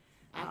very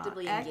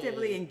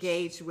actively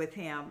engaged with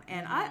him,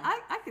 and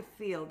I could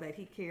feel that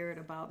he cared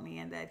about me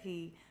and that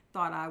he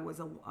thought I was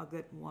a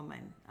good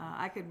woman.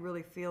 I could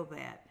really feel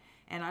that.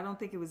 And I don't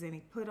think it was any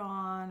put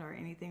on or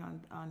anything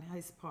on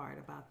his part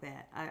about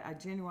that. I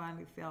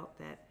genuinely felt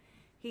that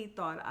he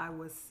thought I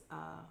was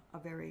a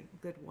very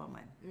good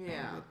woman.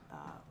 Yeah.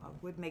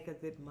 Would make a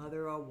good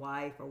mother or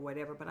wife or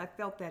whatever, but I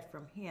felt that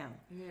from him.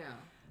 Yeah.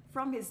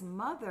 From his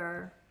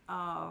mother,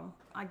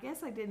 I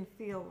guess I didn't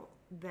feel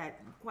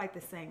that quite the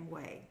same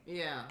way.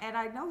 Yeah. And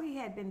I know he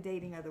had been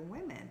dating other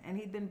women, and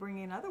he'd been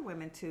bringing other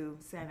women to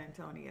San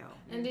Antonio.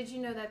 And did you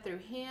know that through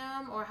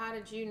him, or how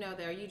did you know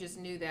that, or you just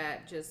knew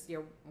that just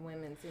your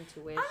women's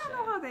intuition? I don't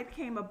know how that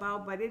came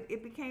about, but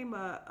it became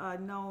a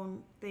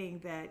known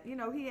thing that, he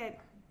had,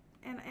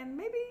 and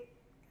maybe,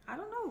 I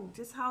don't know,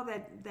 just how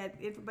it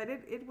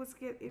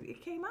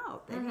came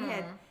out that he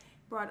had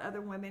brought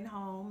other women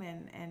home,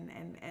 and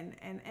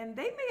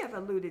they may have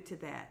alluded to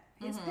that.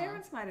 His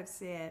parents might have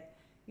said,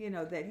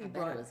 that he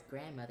brought. It was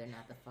grandmother,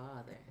 not the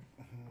father.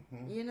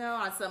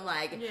 On some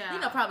like,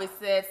 probably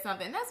said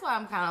something. That's why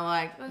I'm kind of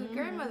like,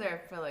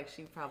 grandmother. I feel like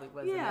she probably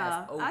wasn't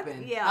as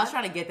open. I was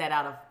trying to get that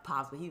out of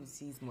Pops, but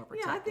he's more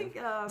protective.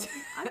 Yeah,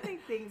 I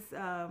think things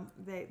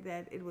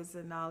that it was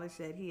the knowledge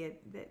that he had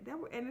that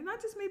were, and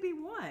not just maybe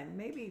one,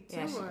 maybe two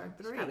or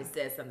three. She probably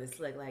said something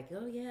slick like,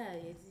 oh yeah,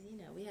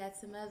 we had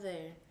some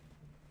other.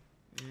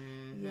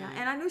 Yeah,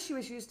 and I knew she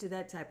was used to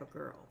that type of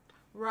girl.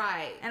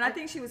 Right. And I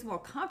think she was more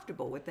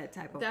comfortable with that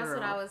type of girl. That's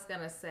what I was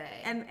going to say.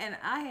 And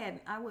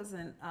I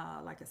wasn't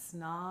like a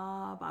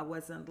snob. I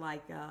wasn't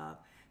like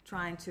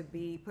trying to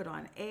be put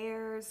on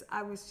airs.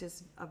 I was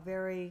just a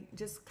very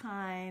just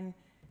kind,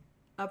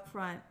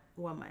 upfront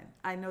woman.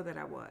 I know that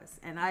I was.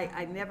 And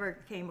I never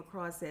came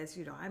across as,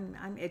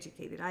 I'm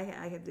educated.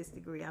 I have this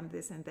degree. I'm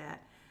this and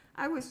that.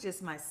 I was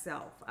just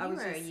myself. I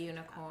was a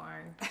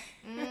unicorn.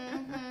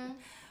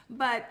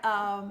 But,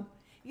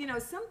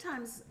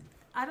 sometimes...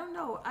 I don't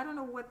know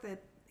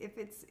if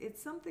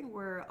it's something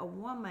where a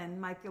woman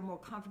might feel more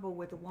comfortable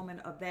with a woman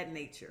of that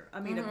nature. I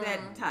mean, of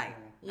that type.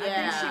 Yeah. I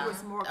think she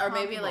was more comfortable.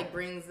 Or maybe it like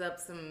brings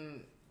up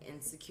some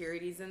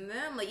insecurities in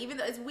them. Like even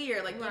though it's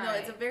weird, like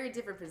it's a very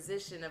different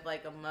position of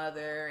like a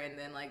mother and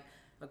then like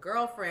a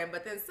girlfriend.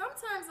 But then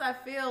sometimes I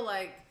feel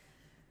like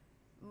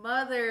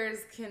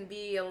mothers can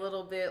be a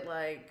little bit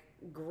like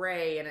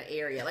gray in an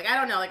area. Like I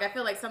don't know. Like I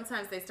feel like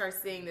sometimes they start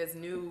seeing this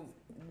new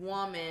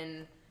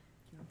woman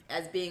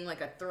as being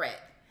like a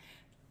threat,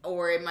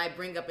 or it might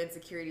bring up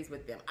insecurities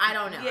with them. I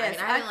don't know. Yes,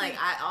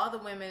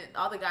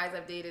 all the guys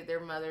I've dated,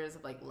 their mothers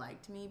have like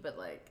liked me, but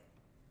like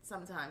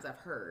sometimes I've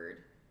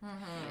heard.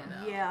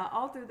 Yeah,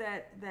 all through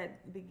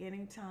that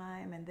beginning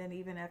time, and then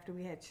even after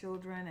we had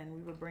children and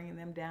we were bringing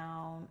them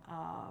down,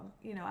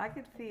 I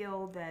could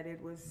feel that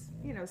it was,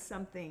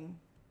 something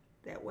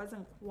that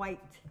wasn't quite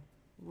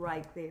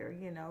right there,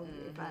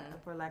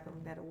 for lack of a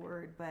better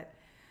word, but.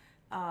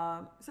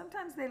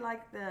 Sometimes they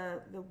like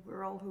the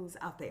girl who's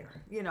out there,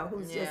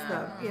 who's just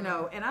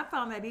and I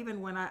found that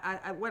even when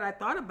I what I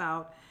thought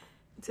about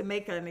to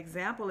make an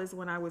example is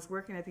when I was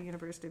working at the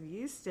University of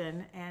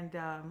Houston, and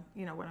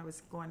when I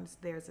was going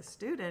there as a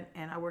student,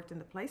 and I worked in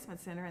the placement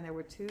center, and there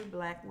were 2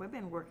 black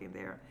women working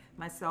there,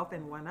 myself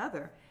and one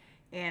other,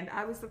 and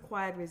I was the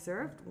quiet,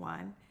 reserved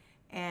one.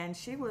 And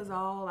she was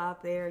all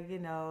out there,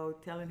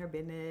 telling her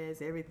business,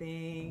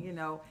 everything,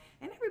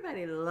 and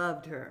everybody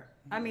loved her.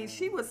 I mean,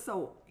 she was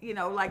so,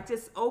 like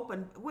just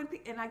open.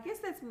 And I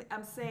guess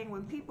I'm saying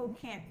when people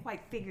can't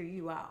quite figure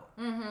you out,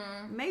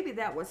 maybe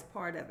that was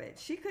part of it.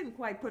 She couldn't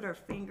quite put her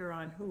finger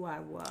on who I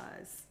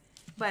was,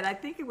 but I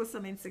think it was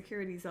some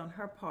insecurities on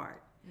her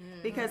part.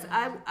 Because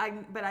I,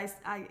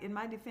 in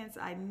my defense,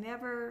 I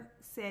never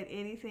said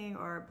anything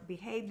or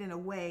behaved in a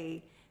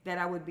way that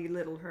I would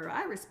belittle her.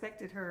 I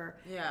respected her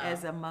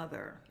as a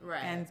mother,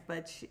 right? And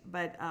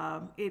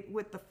it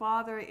with the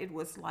father, it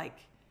was like,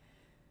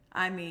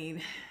 I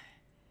mean,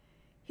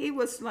 he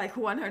was like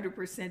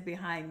 100%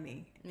 behind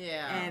me.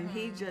 Yeah, and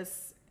he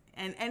just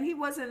and he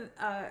wasn't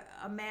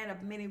a man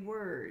of many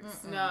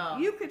words. No,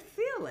 you could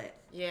feel it.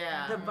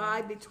 Yeah, the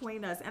vibe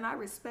between us, and I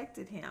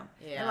respected him.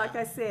 Yeah, and like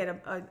I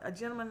said, a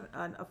gentleman,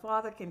 a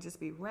father can just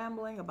be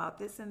rambling about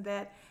this and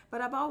that,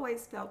 but I've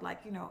always felt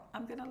like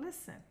I'm gonna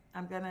listen.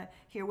 I'm gonna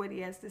hear what he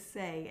has to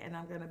say, and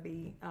I'm gonna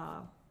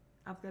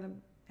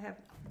have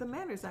the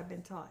manners I've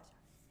been taught.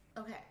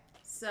 Okay.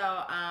 So,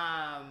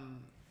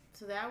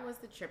 so that was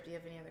the trip. Do you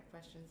have any other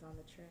questions on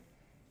the trip?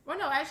 Well,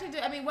 no, actually,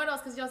 I mean, what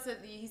else? Because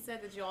he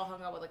said that you all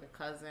hung out with like a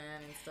cousin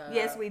and stuff.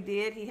 Yes, we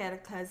did. He had a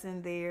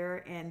cousin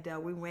there, and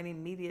we went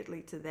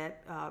immediately to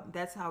that.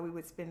 That's how we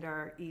would spend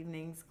our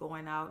evenings,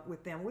 going out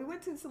with them. We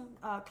went to some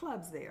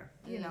clubs there.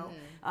 You know,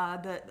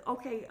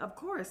 of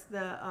course,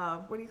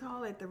 the what do you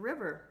call it? The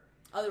river.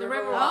 Oh, the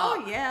river Oh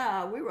walk.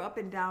 yeah, we were up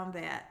and down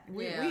that.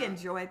 We Yeah.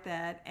 enjoyed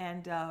that,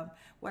 and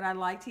what I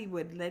liked, he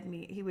would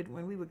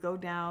when we would go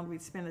down,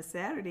 we'd spend a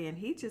Saturday, and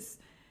he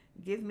just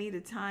give me the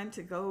time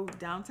to go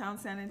downtown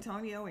San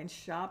Antonio and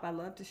shop. I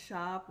love to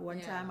shop. One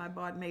time I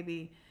bought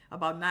maybe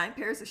about 9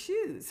 pairs of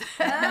shoes.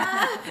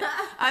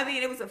 I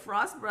mean, it was a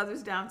Frost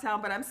Brothers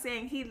downtown, but I'm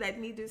saying he let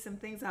me do some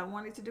things I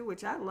wanted to do,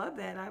 which I love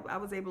that. I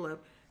was able to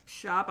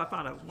shop. I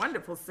found a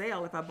wonderful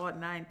sale if I bought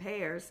 9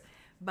 pairs.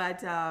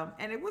 But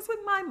and it was with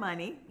my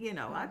money, you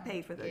know. I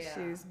paid for those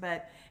shoes,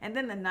 and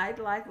then the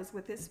nightlife was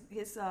with his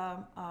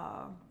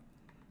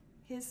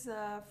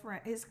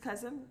friend, his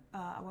cousin.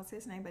 I won't say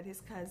his name, but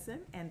his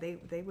cousin, and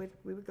we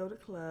would go to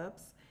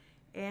clubs,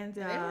 and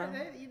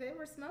They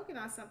were smoking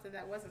on something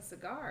that wasn't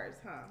cigars,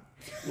 huh?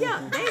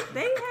 yeah,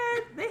 they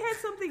had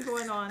something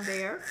going on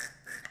there.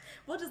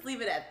 We'll just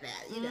leave it at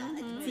that. You know, I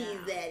can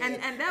tease that.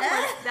 And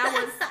that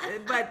was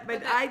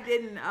but I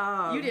didn't.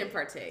 You didn't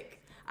partake.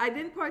 I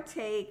didn't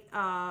partake.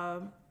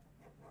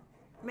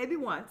 Maybe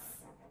once.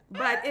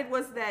 But it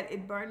was that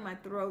it burned my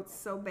throat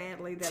so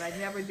badly that I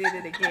never did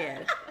it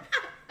again.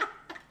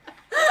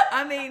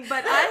 I mean,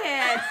 but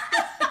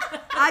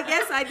I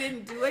guess I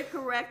didn't do it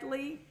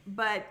correctly,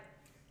 but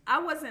I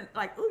wasn't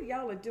like, oh,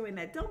 y'all are doing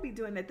that. Don't be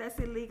doing that. That's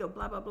illegal,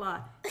 blah, blah,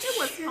 blah. It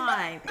was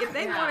fine. If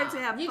they wanted to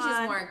have you fun.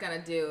 just weren't going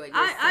to do it.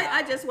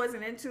 I just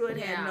wasn't into it,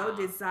 had no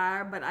Yeah.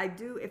 desire, but I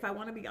do, if I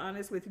want to be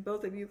honest with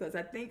both of you, because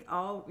I think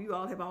you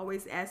all have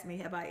always asked me,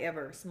 have I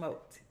ever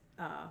smoked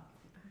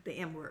the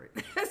M word?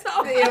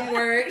 So, The M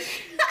word.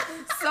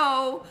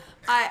 so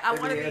I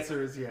want to The be.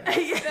 answer is yes.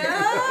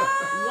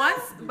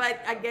 Once,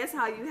 but I guess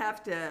how you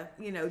have to,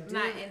 do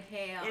Not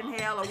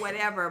inhale. or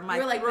whatever. My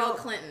You're like Bill throat,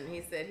 Clinton.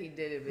 He said he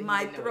did it, but my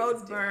he didn't know what he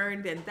was throat doing.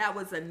 burned, and that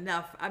was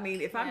enough. I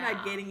mean, if I'm not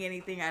Yeah. getting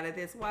anything out of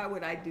this, why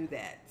would I do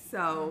that?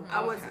 So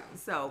I was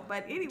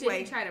but Did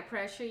anyway. he try to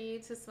pressure you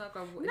to smoke,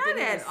 or Not did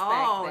he at respect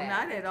all, that?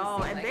 not He at just all.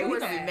 seemed And like, they okay. were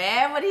He's gonna be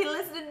mad when he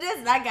listened to this,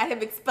 and I got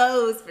him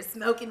exposed for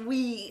smoking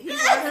weed.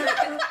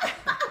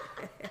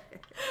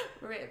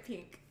 Red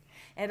pink.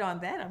 And on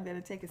that, I'm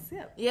going to take a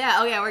sip. Yeah.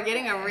 Oh, yeah. We're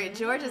getting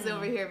George is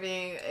over here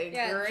being a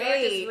Yeah, George is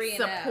great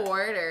reading up.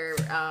 supporter.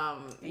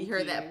 You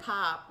heard you. that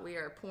pop? We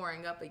are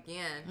pouring up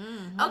again.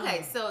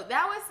 Okay, so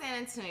that was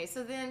San Antonio.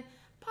 So then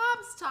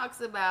Pops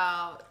talks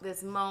about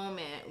this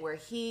moment where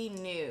he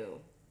knew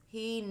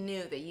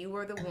that you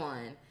were the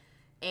one,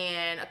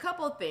 and a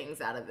couple of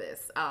things out of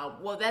this.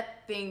 Well,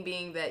 that thing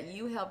being that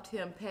you helped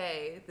him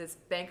pay this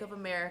Bank of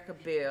America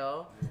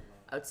bill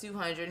of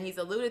 $200. And he's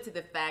alluded to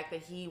the fact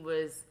that he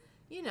was,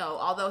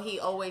 although he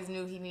always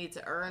knew he needed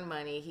to earn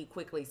money, he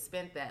quickly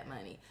spent that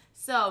money.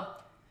 So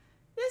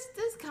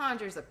this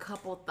conjures a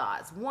couple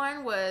thoughts.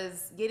 One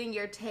was getting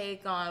your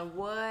take on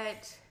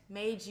what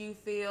made you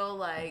feel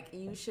like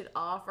you should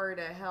offer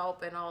to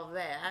help and all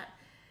that.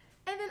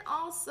 And then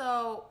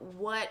also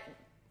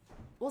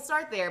we'll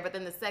start there, but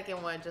then the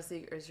second one, just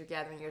as you're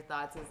gathering your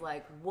thoughts, is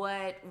like,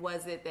 what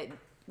was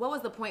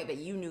the point that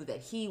you knew that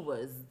he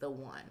was the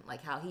one?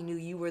 Like how he knew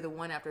you were the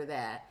one after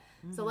that.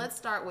 So let's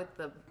start with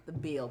the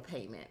bill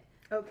payment.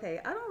 Okay,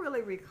 I don't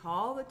really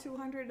recall the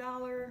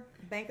 $200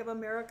 Bank of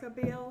America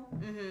bill.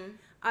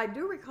 I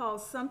do recall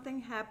something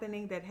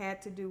happening that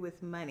had to do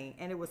with money,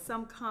 and it was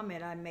some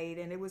comment I made,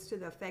 and it was to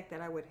the effect that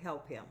I would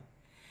help him.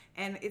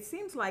 And it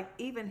seems like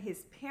even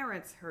his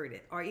parents heard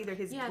it, or either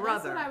his Yeah,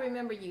 brother. that's what I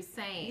remember you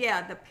saying.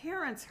 Yeah, the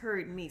parents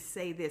heard me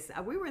say this.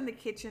 We were in the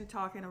kitchen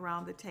talking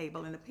around the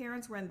table, and the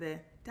parents were in the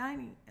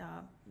dining,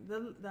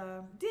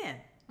 the den.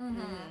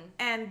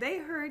 And they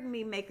heard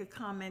me make a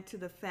comment to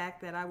the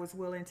fact that I was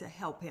willing to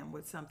help him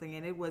with something,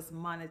 and it was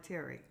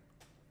monetary.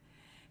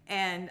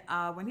 And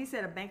when he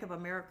said a Bank of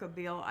America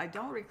bill, I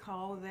don't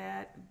recall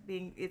that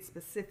being it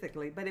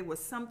specifically, but it was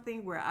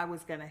something where I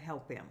was going to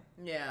help him.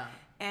 Yeah.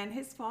 And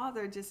his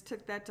father just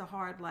took that to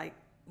heart, like,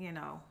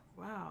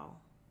 wow.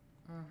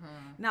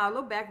 Now, a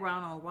little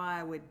background on why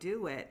I would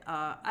do it.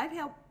 I'd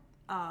help,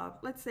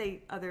 let's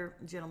say, other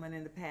gentlemen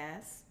in the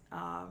past.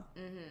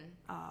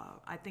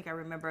 I think I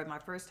remember my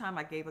first time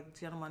I gave a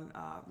gentleman,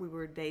 we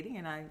were dating,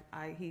 and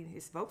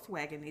his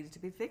Volkswagen needed to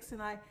be fixed,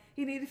 and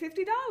he needed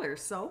 $50,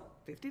 so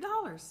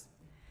 $50.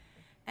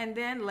 And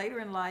then later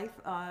in life,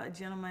 a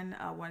gentleman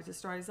wanted to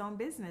start his own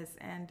business,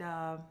 and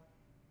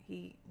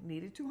he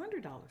needed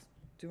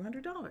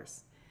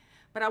 $200.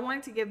 But I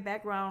wanted to give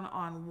background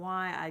on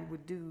why I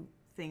would do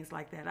things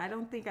like that. I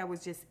don't think I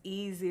was just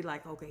easy,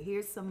 like, okay,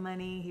 here's some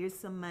money, here's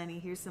some money,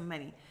 here's some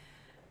money.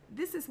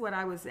 This is what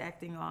I was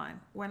acting on.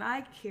 When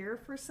I care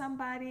for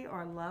somebody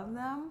or love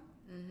them,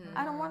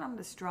 I don't want them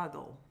to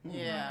struggle.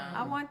 Yeah.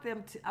 I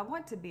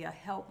want to be a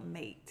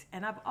helpmate.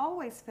 And I've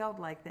always felt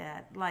like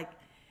that. Like,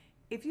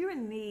 if you're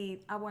in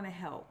need, I want to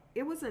help.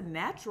 It was a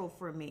natural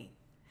for me.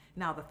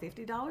 Now, the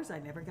 $50, I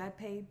never got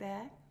paid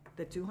back.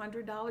 The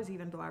 $200,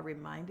 even though I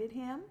reminded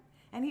him.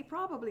 And he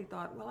probably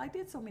thought, well, I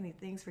did so many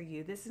things for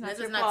you. This is not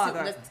your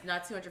father. This is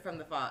not 200 from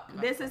the father.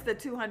 This is the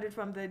 200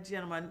 from the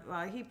gentleman.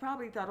 He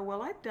probably thought,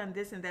 well, I've done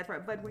this and that for.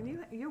 But when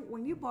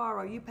you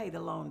borrow, you pay the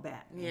loan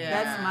back. Yeah.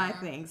 That's my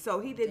thing. So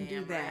he didn't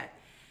do that.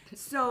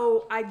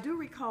 So I do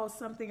recall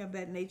something of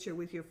that nature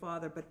with your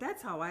father, but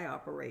that's how I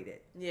operated.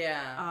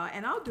 Yeah.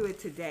 And I'll do it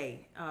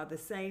today. The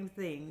same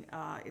thing.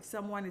 If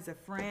someone is a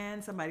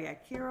friend, somebody I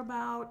care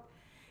about,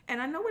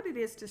 and I know what it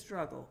is to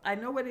struggle. I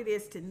know what it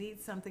is to need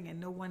something and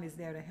no one is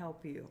there to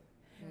help you.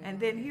 And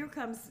then here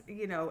comes,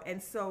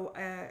 and so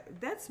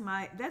that's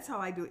how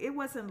I do. It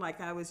wasn't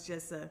like I was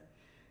just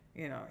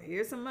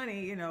here's some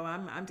money,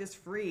 I'm just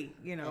free,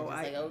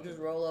 just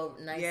roll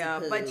over nice. Yeah,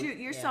 and but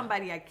you're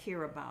somebody I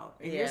care about.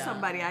 And you're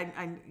somebody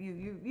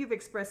you've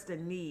expressed a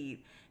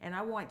need, and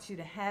I want you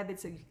to have it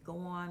so you can go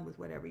on with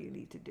whatever you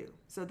need to do.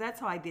 So that's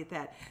how I did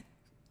that.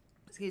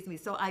 Excuse me.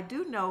 So I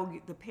do know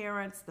the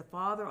parents, the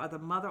father or the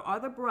mother or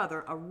the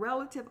brother, a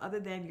relative other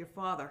than your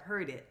father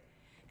heard it.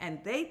 And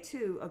they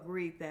too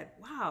agreed that,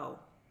 wow,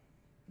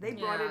 they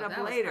brought it up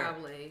later.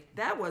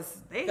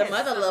 The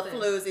mother love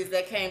floozies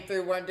that came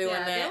through weren't doing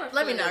that.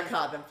 Let me not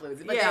call them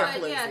floozies, but they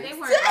were floozies. Yeah, they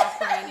weren't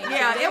offering.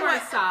 They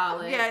weren't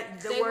solid. Yeah,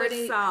 the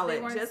word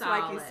solid. Just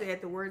like you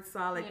said, the word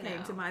solid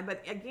came to mind.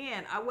 But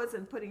again, I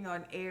wasn't putting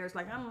on airs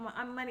like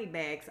I'm money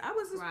bags. I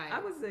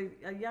was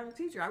a young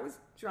teacher. I was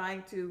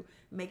trying to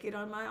make it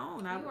on my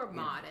own. You were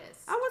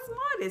modest. I was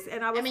modest,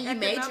 and I was. You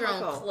made your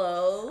own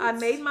clothes. I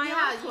made my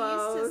own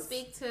clothes. You used to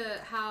speak to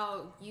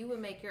how you would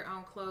make your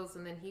own clothes,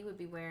 and then he would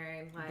be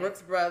wearing like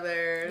Brooks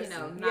Brothers.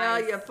 Nice. Yeah,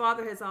 your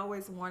father has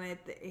always wanted.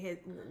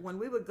 When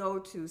we would go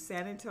to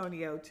San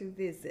Antonio to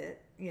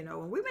visit,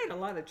 and we made a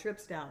lot of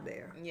trips down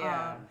there.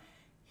 Yeah.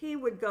 He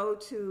would go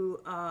to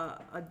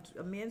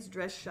a men's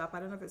dress shop. I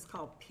don't know if it's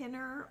called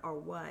Pinner or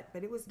what,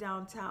 but it was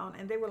downtown,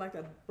 and they were like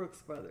a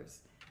Brooks Brothers.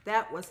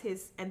 That was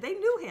his, and they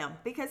knew him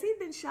because he'd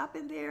been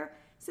shopping there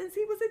since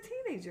he was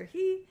a teenager.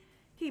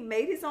 He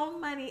made his own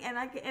money, and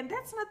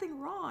that's nothing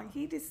wrong.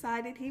 He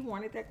decided he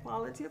wanted that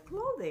quality of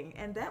clothing,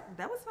 and that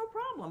was no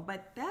problem.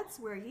 But that's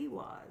where he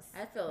was.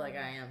 I feel like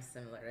I am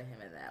similar to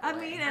him in that I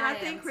way. mean, and I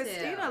think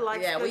Christina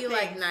likes. Yeah, we things.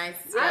 like nice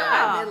stuff.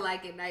 I've been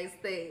liking nice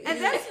things. And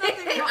that's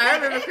nothing wrong. I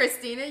remember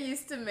Christina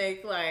used to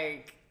make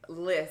like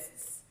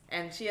lists.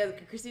 And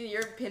Christina,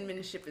 your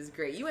penmanship is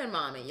great. You and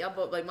Mommy, y'all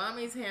both, like,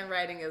 Mommy's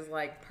handwriting is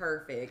like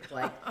perfect.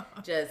 Like,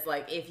 just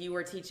like if you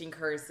were teaching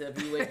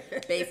cursive, you would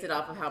base it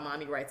off of how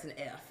Mommy writes an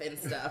F and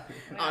stuff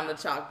on the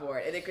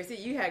chalkboard. And then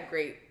Christina, you had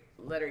great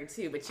lettering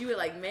too, but you would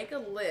like make a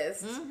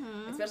list,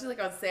 especially like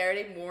on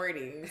Saturday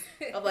mornings,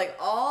 of like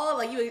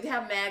you would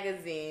have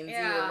magazines.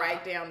 You would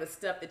write down the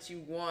stuff that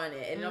you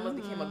wanted, and it almost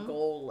became a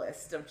goal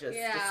list of just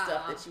the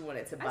stuff that you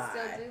wanted to buy.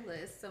 I still do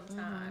lists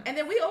sometimes. And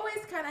then we always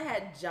kind of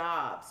had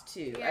jobs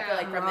too. I feel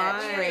like from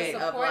that trait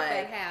of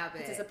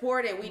like to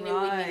support it, we knew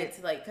we needed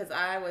to because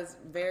I was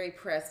very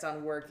pressed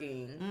on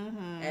working,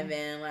 and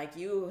then like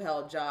you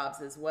held jobs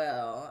as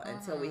well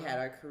until we had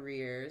our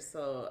careers.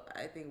 So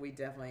I think we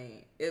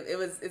definitely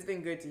it's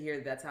been good to hear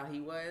that's how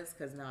he was,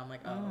 because now I'm like,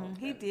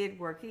 he did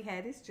work. He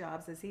had his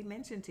jobs, as he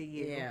mentioned to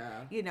you.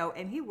 Yeah.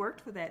 And he worked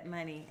for that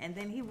money, and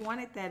then he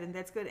wanted that, and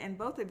that's good. And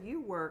both of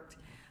you worked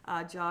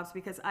jobs,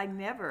 because I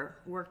never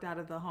worked out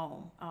of the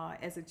home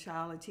as a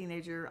child, a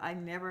teenager. I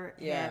never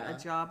had a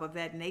job of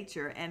that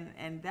nature,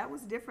 and that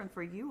was different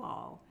for you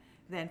all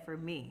than for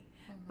me.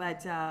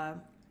 But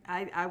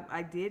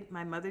I did.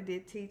 My mother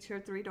did teach her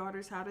 3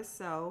 daughters how to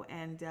sew,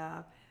 and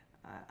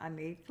I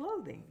made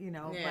clothing.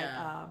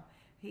 But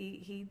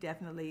he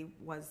definitely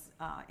was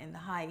in the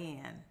high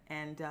end,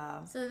 and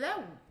so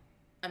that.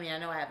 I mean, I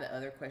know I have the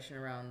other question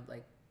around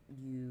like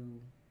you.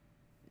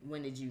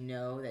 When did you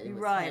know that it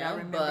was him? I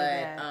remember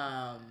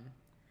that.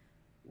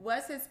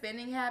 What's his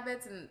spending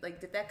habits, and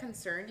like, did that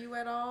concern you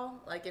at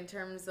all? Like in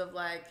terms of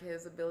like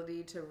his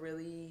ability to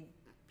really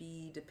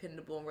be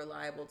dependable and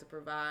reliable to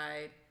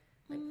provide.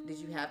 Like, did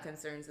you have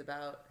concerns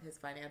about his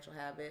financial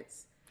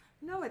habits?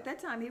 No, at that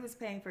time he was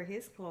paying for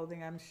his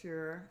clothing, I'm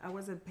sure. I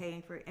wasn't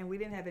paying for, and we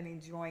didn't have any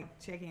joint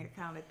checking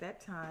account at that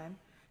time.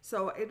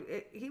 So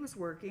he was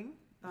working.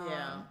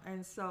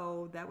 And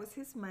so that was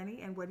his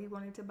money, and what he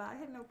wanted to buy, I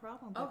had no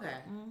problem with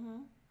that.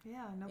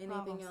 Yeah, no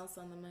problem. Anything else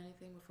on the money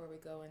thing before we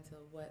go into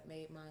what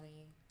made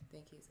Mommy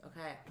think he's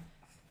okay?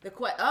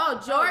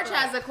 George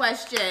has a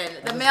question.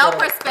 The male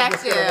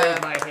perspective.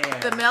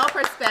 The male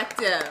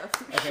perspective.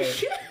 Okay,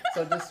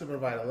 so just to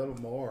provide a little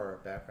more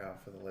background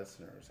for the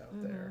listeners out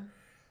there.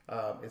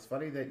 It's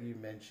funny that you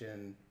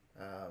mentioned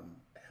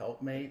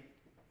helpmate.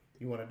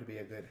 You wanted to be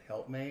a good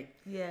helpmate.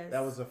 Yes.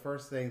 That was the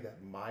first thing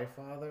that my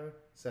father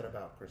said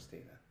about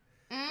Christina.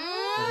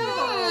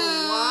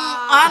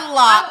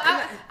 Unlock.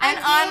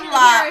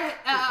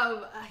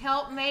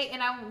 Helpmate,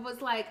 and I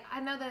was like, I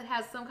know that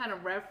has some kind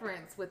of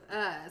reference with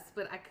us,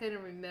 but I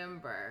couldn't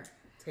remember.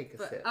 Take a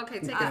But, sip. okay,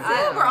 take a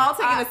I sip. we're all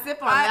taking a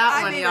sip on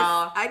that one, need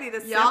y'all. I need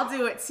a sip. Y'all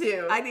do it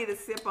too. I need a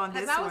sip on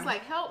this Because I one. was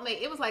like, help me.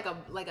 It was like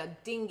a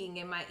dinging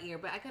in my ear,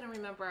 but I couldn't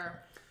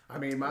remember. I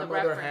mean, my The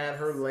mother had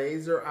her reference.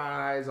 laser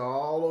eyes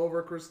all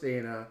over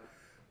Christina,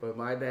 but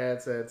my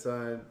dad said,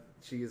 son,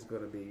 she is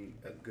going to be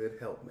a good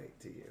helpmate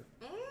to you.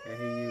 And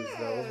he used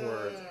those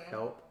words,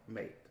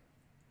 helpmate.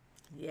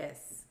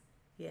 yes,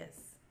 yes.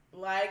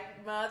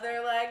 Like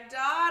mother, like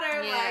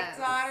daughter, Yes.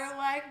 like daughter,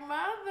 like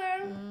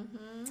mother.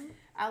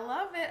 I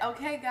love it.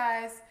 Okay,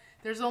 guys,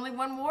 there's only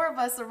one more of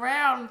us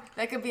around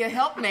that could be a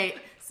helpmate,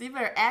 so you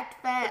better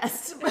act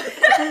fast.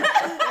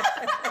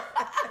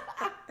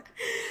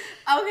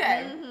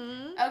 Okay.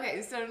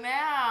 Okay, so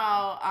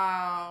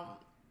now,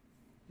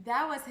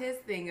 that was his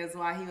thing, is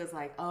why he was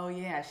like, oh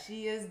yeah,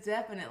 she is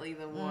definitely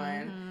the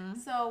one.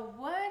 So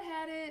what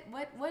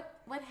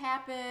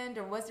happened,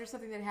 or was there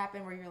something that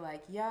happened where you're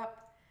like, yep,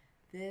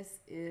 this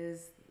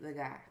is the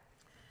guy?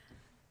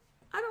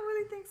 I don't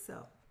really think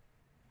so.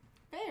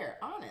 Fair,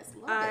 honest,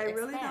 love I it.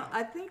 really don't. Expound.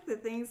 I think the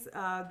things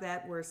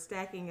that were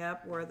stacking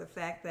up were the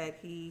fact that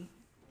he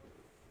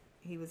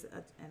was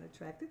an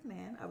attractive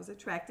man. I was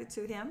attracted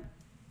to him.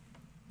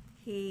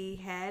 He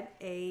had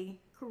a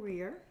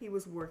career. He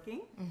was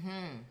working.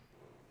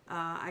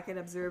 I could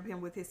observe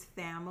him with his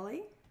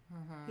family.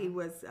 He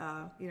was,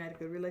 had a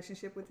good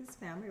relationship with his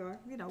family, or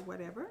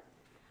whatever.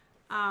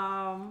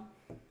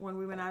 When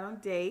we went out on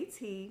dates,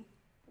 he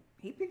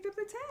picked up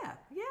the tab.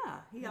 Yeah,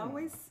 he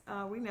always.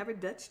 We never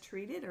Dutch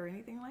treated or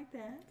anything like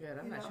that. Good,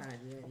 I'm not trying to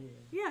do that either.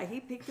 Yeah,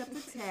 he picked up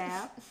the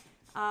tab.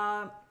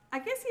 I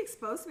guess he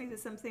exposed me to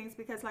some things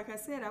because, like I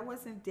said, I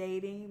wasn't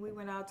dating. We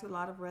went out to a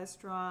lot of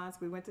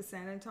restaurants. We went to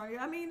San Antonio.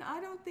 I mean, I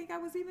don't think I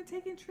was even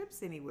taking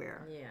trips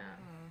anywhere. Yeah.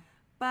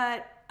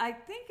 But I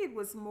think it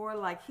was more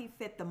like he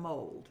fit the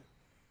mold.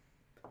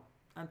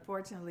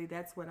 Unfortunately,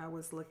 that's what I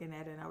was looking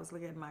at, and I was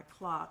looking at my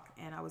clock,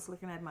 and I was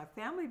looking at my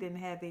family they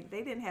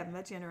didn't have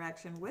much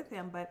interaction with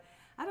him, but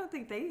I don't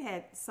think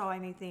they saw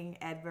anything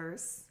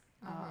adverse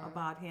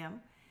about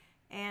him,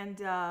 and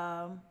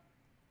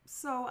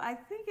so I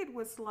think it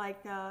was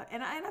like,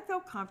 and I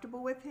felt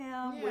comfortable with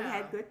him. We Yeah.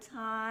 had good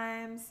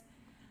times.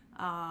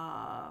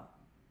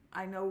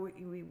 I know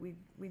we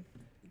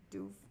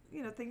do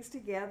things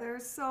together,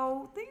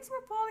 so things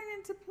were falling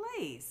into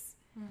place,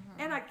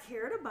 and I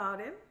cared about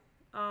him.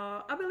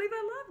 I believe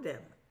I loved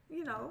him,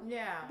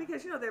 Yeah.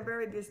 because there are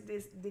various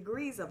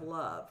degrees of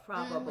love,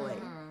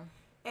 probably,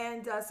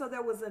 and so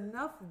there was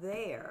enough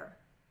there.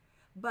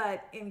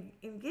 But in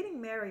getting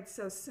married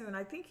so soon,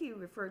 I think he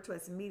referred to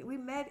us meeting. We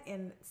met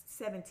in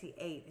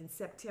 '78 in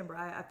September.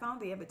 I found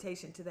the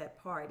invitation to that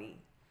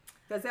party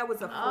because that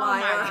was a flyer. Oh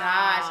my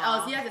gosh.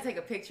 Oh, so you have to take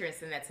a picture and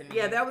send that to me.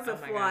 Yeah, that was Oh a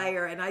my God.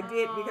 flyer, and I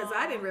did because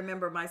I didn't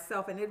remember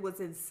myself, and it was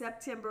in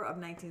September of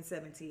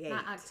 1978.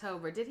 Not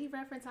October. Did he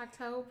reference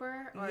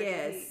October? Or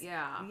Yes. Did he,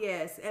 yeah.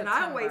 Yes, and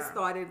I always September.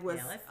 thought it was,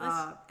 Yeah, let's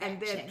and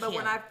then, check but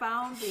when him. I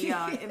found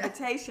the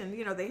invitation,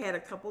 they had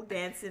a couple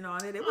dancing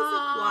on it. It was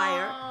a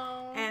flyer,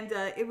 and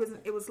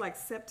it was like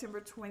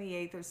September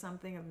 28th or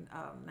something of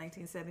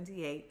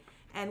 1978,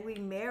 and we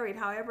married,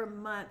 however,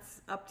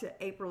 months up to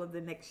April of the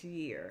next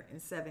year in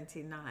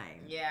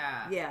 '79.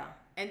 Yeah. Yeah.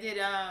 And did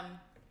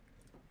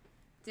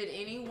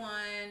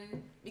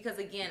anyone, because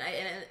again,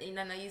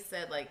 I know you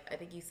said, I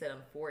think you said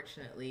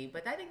unfortunately,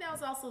 but I think that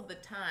was also the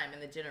time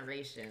and the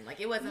generation.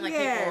 Like, it wasn't like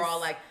people were all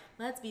like,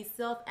 let's be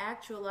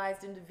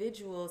self-actualized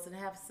individuals and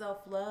have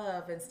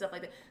self-love and stuff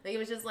like that. Like, it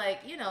was just like,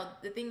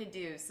 the thing to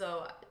do.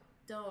 So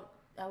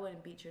I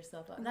wouldn't beat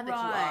yourself up. Not that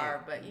you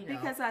are, but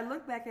Because I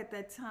look back at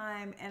that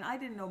time, and I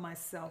didn't know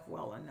myself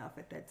well enough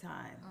at that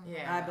time.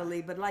 Yeah. I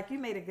believe, but like you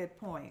made a good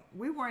point.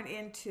 We weren't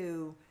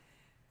into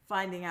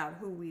finding out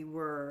who we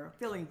were,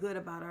 feeling good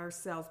about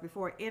ourselves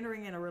before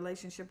entering in a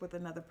relationship with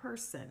another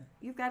person.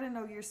 You've got to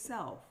know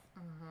yourself.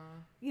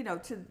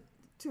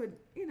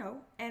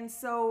 And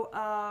so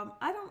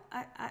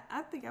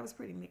I think I was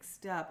pretty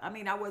mixed up. I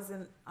mean, I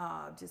wasn't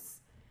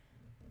just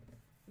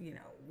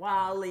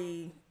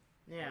wildly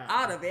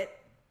out of it.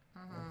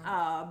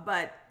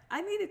 But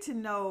I needed to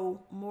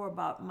know more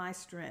about my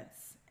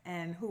strengths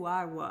and who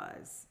I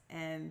was,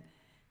 and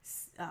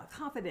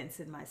confidence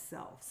in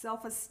myself,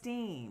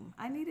 self-esteem.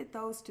 I needed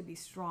those to be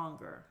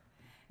stronger,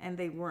 and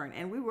they weren't.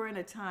 And we were in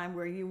a time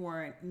where you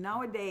weren't.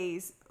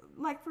 Nowadays,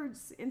 like for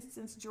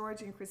instance,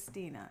 George and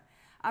Christina,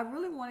 I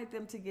really wanted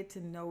them to get to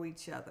know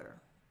each other,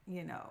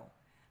 and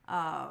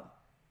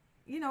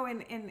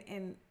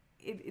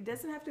it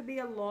doesn't have to be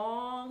a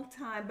long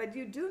time, but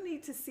you do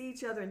need to see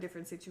each other in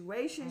different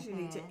situations. You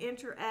need to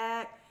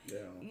interact. Yeah.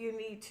 You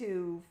need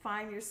to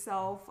find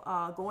yourself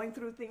going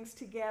through things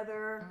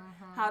together.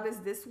 How does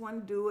this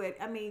one do it?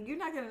 I mean, you're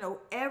not going to know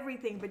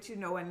everything, but you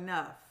know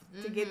enough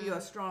to give you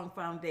a strong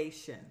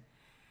foundation.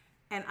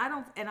 And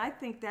I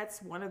think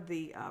that's one of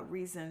the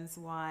reasons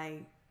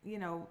why,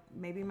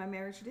 maybe my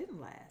marriage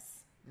didn't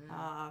last.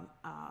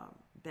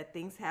 That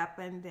things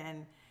happened,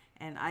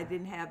 and I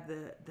didn't have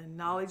the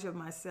knowledge of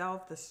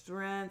myself, the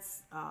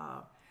strengths,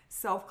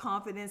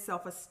 self-confidence,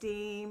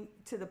 self-esteem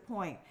to the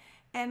point.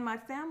 And my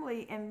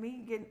family and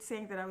me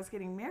saying that I was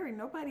getting married,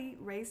 nobody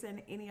raised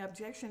any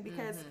objection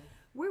because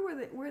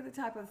we're the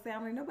type of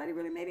family. Nobody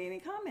really made any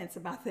comments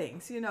about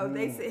things. They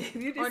said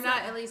you just Or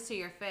not at least to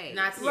your face.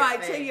 Not to your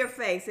right face. to your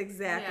face,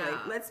 exactly.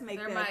 Yeah. Make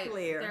There that might-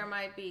 clear. There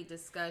might be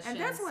discussions. And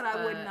that's what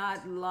I would but-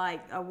 not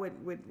like.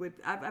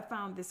 I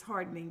found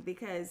disheartening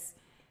because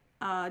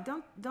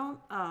don't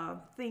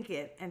think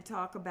it and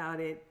talk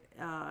about it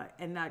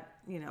and not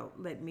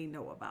let me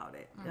know about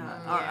it. Or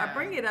I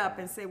bring it up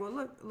and say, well,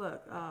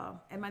 look,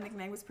 and my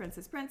nickname was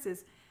Princess.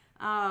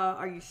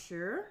 Are you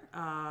sure?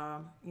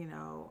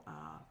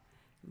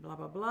 Blah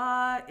blah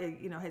blah.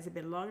 Has it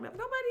been long enough?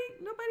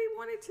 Nobody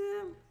wanted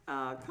to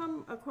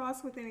come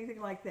across with anything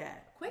like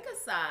that. Quick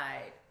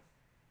aside.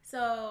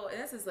 So,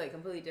 and this is like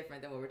completely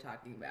different than what we're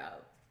talking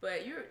about.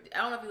 But I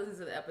don't know if you listened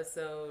to the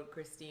episode,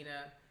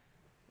 Christina,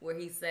 where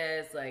he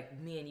says like,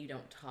 me and you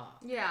don't talk.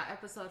 Yeah,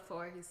 episode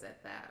 4, he said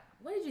that.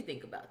 What did you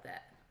think about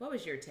that? What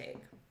was your take?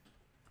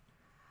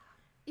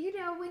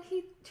 When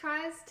he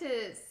tries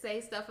to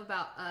say stuff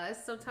about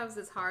us, sometimes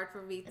it's hard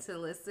for me to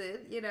listen,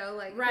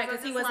 like... Right,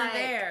 because he wasn't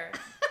there.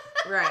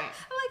 Right. I'm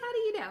like, how do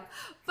you know?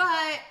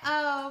 But,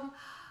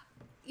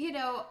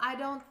 I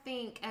don't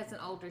think as an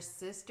older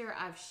sister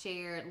I've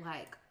shared,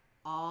 like,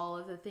 all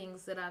of the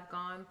things that I've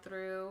gone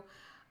through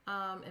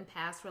in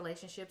past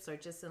relationships or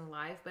just in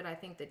life, but I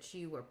think that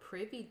you were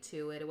privy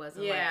to it. It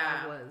wasn't like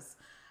I was...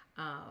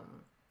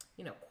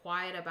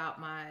 quiet about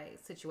my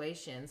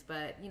situations,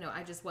 but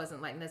I just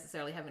wasn't like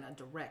necessarily having a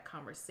direct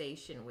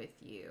conversation with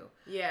you.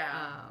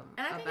 Yeah.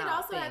 And I think it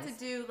about also had to things.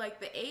 do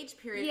like the age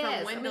period Yes,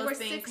 from when I mean, those we're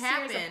things 6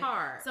 years happen.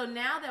 apart. So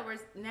now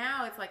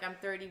it's like I'm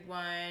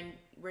 31,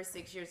 we're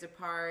 6 years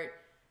apart.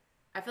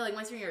 I feel like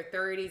once you're in your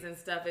 30s and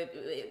stuff,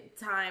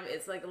 time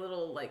it's like a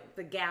little like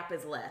the gap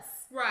is less.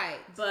 Right.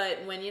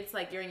 But when it's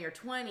like you're in your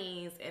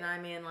 20s and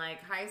I'm in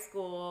like high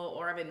school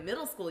or I'm in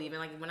middle school, even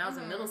like when I was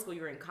in middle school,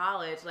 you were in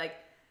college, like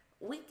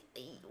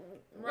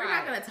we're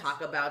not gonna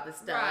talk about this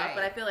stuff. Right.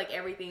 But I feel like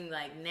everything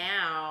like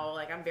now,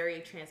 like I'm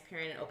very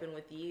transparent and open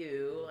with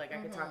you. Like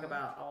I could talk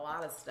about a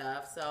lot of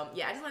stuff. So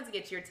yeah, I just wanted to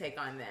get your take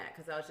on that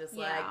because I was just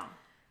like,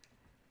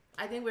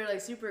 I think we're like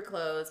super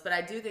close, but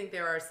I do think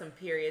there are some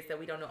periods that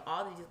we don't know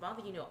all the details. I don't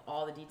think you know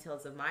all the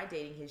details of my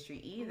dating history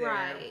either.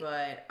 Right.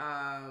 But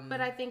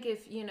I think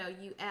if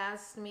you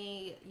asked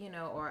me,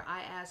 or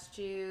I asked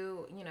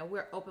you,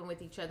 we're open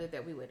with each other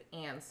that we would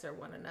answer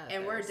one another.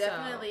 and we're So-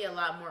 definitely a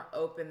lot more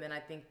open than I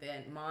think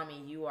that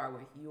Mommy you are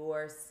with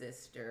your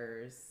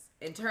sisters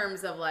in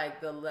terms of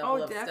like the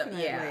level of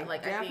definitely. stuff. Yeah,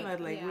 like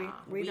Definitely. I think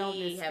We don't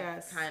have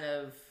discuss. kind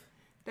of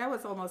That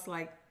was almost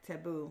like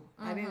taboo.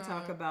 I didn't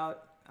talk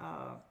about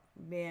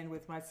men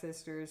with my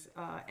sisters.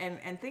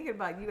 And thinking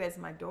about you as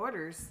my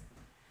daughters,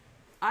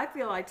 I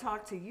feel I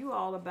talk to you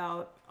all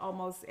about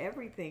almost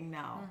everything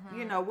now.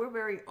 We're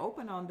very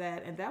open on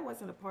that, and that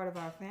wasn't a part of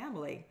our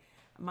family.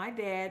 My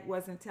dad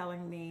wasn't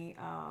telling me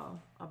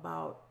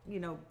about,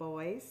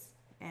 boys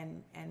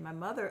and my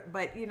mother,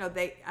 but,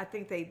 I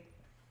think they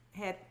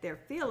had their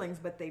feelings,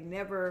 but they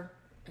never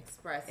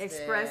expressed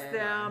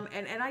them.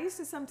 And I used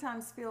to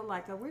sometimes feel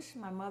like I wish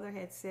my mother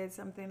had said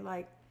something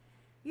like,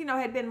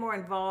 had been more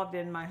involved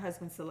in my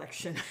husband's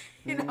selection.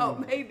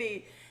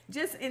 Maybe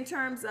just in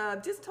terms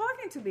of just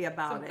talking to me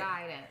about some it.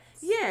 guidance.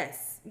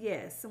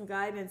 Yes, some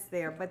guidance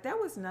there. But there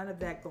was none of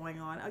that going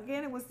on.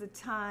 Again, it was the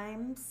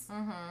times.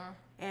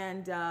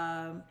 And,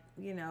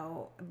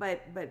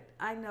 but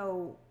I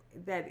know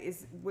that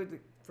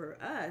for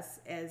us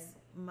as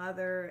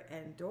mother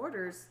and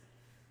daughters,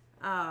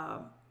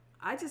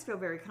 I just feel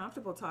very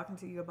comfortable talking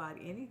to you about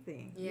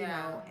anything,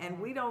 and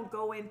we don't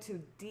go into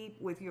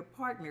deep with your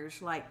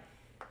partners like,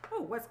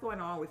 oh, what's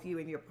going on with you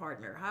and your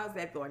partner? How's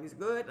that going? Is it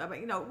good? I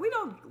mean,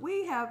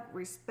 we have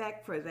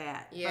respect for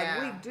that. Yeah.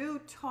 But we do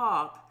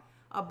talk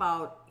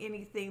about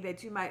anything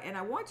that you might, and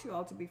I want you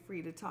all to be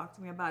free to talk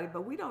to me about it,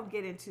 but we don't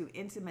get into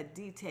intimate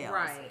details.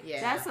 Right.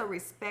 Yeah. That's a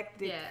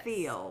respected Yes.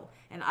 feel.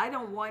 And I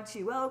don't want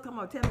you, well, come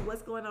on, tell me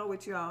what's going on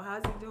with y'all.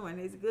 How's he doing?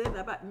 Is it good?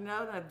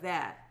 None of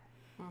that.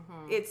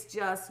 It's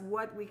just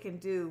what we can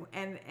do,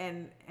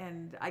 and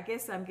I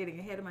guess I'm getting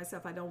ahead of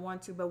myself. I don't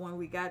want to, but when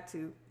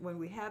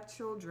we have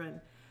children,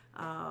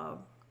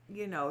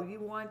 you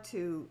want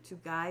to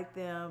guide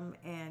them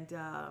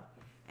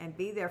and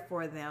be there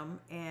for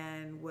them.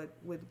 And with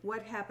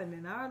what happened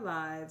in our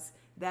lives,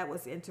 that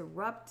was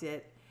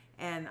interrupted,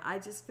 and I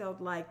just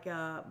felt like.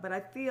 But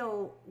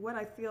what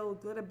I feel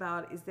good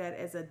about is that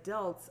as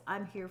adults,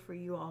 I'm here for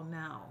you all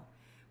now.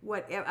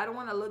 I don't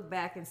want to look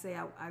back and say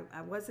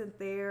I wasn't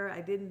there,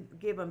 I didn't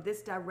give them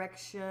this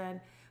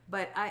direction,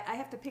 but I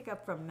have to pick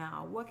up from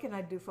now. What can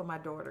I do for my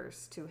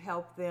daughters to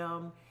help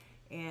them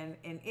in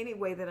any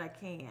way that I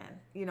can?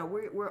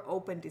 We're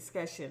open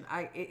discussion.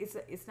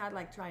 It's not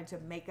like trying to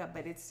make up,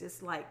 but it's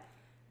just like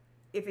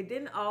if it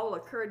didn't all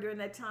occur during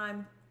that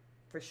time,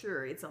 for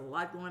sure, it's a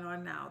lot going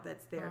on now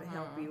that's there to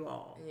help you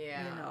all.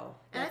 Yeah.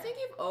 And I think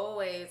you've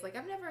always, like,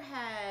 I've never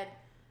had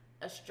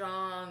a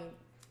strong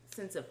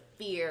sense of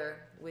fear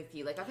with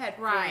you. Like, I've had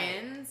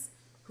friends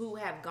who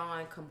have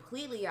gone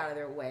completely out of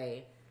their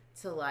way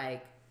to,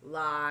 like,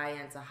 lie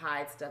and to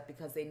hide stuff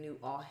because they knew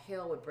all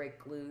hell would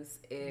break loose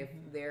if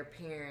their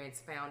parents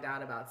found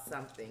out about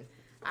something.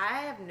 I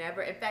have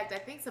never, in fact, I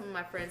think some of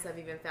my friends have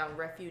even found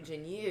refuge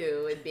in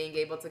you and being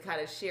able to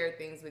kind of share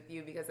things with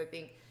you, because I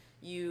think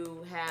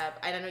you have,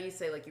 I don't know, you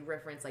say like you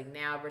reference like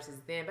now versus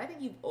then, but I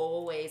think you've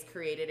always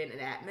created an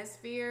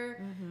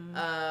atmosphere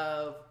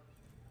of,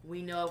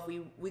 we know if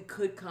we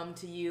could come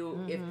to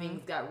you if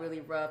things got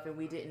really rough and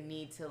we didn't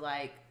need to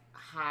like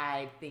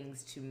hide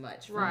things too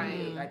much from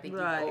you. I think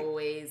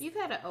you've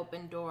had an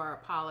open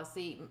door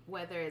policy,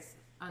 whether it's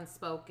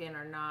unspoken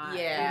or not.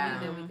 Yeah.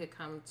 We knew that we could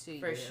come to you.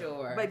 For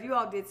sure. But you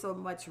all did so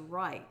much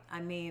right.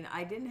 I mean,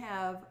 I didn't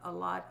have a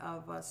lot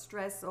of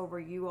stress over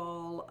you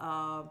all.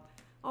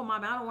 Oh,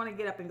 Mom, I don't want to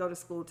get up and go to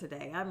school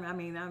today.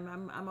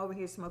 I'm over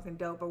here smoking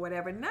dope or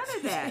whatever. None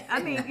of that.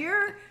 I mean,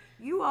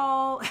 you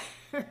all.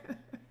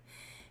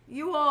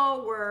 You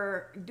all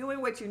were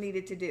doing what you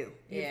needed to do.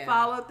 You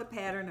followed the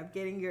pattern of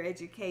getting your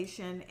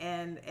education,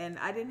 and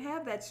I didn't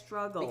have that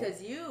struggle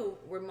because you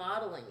were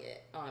modeling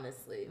it,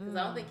 honestly. Because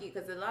I don't think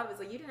because a lot of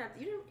it's like you didn't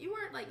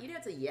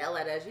have to yell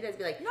at us. You didn't have to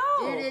be like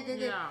no, and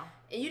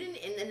you didn't.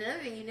 And another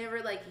thing, you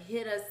never like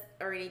hit us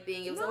or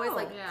anything. It was always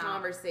like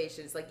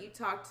conversations. Like you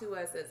talked to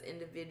us as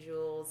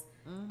individuals,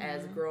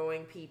 as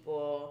growing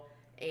people.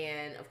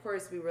 And of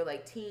course, we were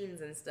like teens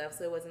and stuff,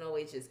 so it wasn't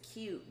always just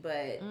cute.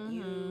 But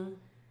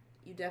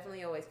you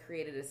definitely always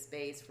created a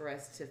space for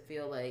us to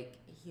feel like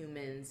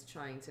humans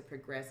trying to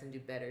progress and do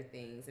better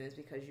things, and it's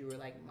because you were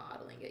like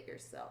modeling it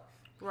yourself.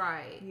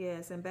 Right.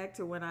 Yes, and back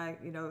to when I,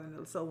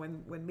 so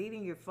when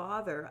meeting your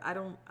father, I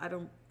don't,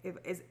 if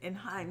it's in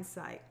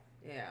hindsight.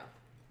 Yeah.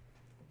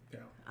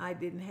 I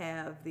didn't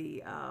have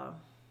the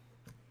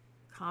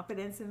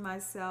confidence in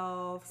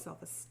myself,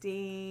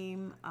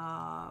 self-esteem.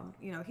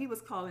 He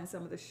was calling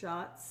some of the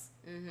shots,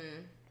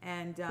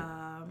 and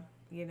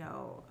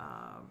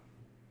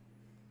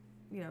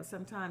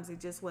sometimes it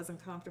just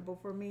wasn't comfortable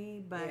for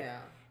me,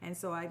 and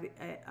so I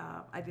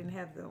didn't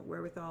have the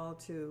wherewithal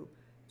to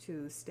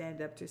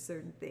stand up to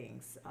certain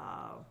things,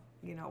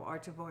 or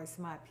to voice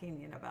my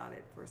opinion about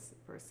it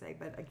per se.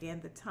 But again,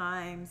 the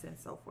times and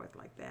so forth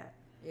like that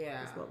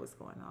is what was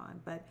going on.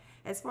 But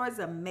as far as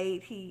a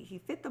mate,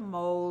 he fit the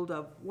mold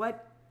of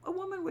what a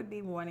woman would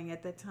be wanting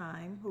at the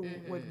time, who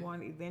would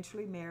want to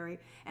eventually marry.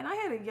 And I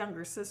had a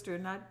younger sister,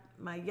 not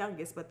my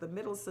youngest, but the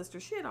middle sister.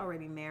 She had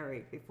already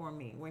married before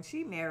me. When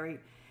she married,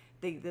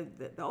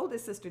 the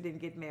oldest sister didn't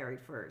get married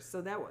first,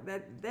 so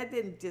that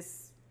didn't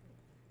just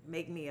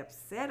make me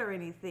upset or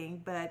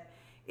anything, but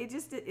it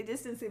just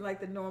didn't seem like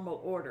the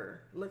normal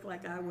order. Looked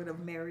like I would have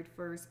married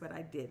first, but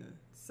I didn't.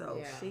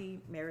 So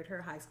she married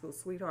her high school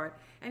sweetheart,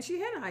 and she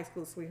had a high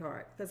school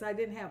sweetheart because I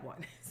didn't have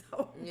one.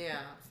 So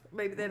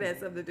maybe that had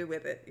something to do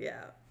with it.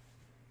 Yeah.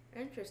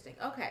 Interesting.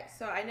 Okay,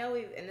 so I know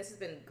and this has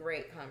been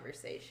great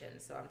conversation,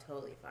 so I'm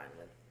totally fine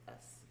with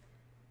us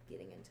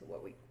getting into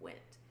what we went.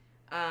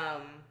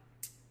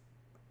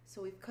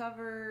 So we've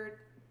covered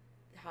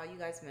how you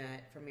guys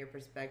met from your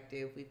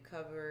perspective. We've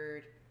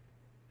covered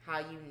how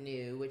you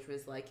knew, which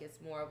was like, it's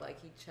more of like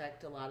he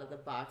checked a lot of the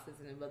boxes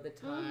and about the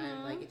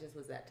time, like it just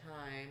was that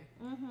time.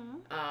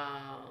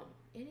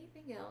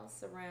 Anything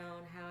else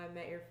around how I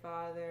met your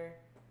father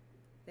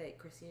that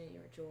Christina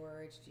or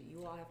George, do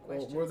you all have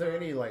questions? Well, were there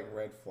any like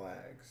red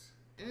flags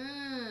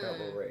that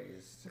were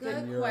raised?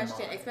 Good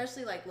question,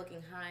 especially like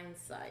looking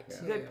hindsight. Yeah.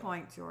 Too. Good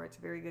point, George.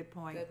 Very good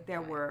point.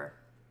 There were,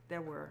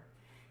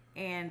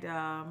 and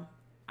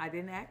I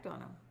didn't act on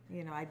them.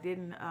 I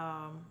didn't.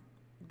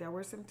 There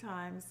were some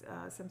times,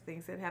 some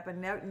things that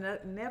happened.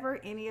 Never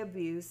any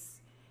abuse,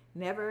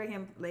 never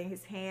him laying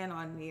his hand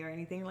on me or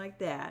anything like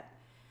that.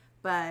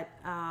 But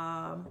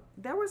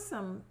there were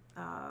some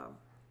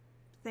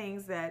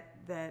things that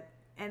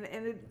and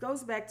it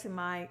goes back to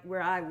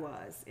where I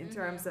was in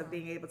terms of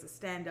being able to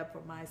stand up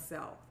for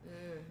myself.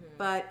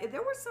 But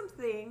there were some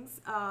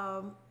things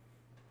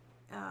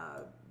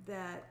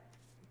that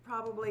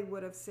probably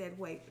would have said,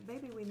 wait,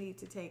 maybe we need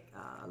to take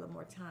a little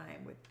more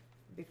time with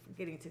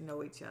getting to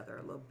know each other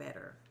a little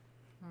better,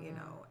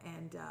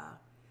 and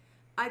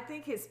I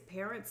think his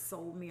parents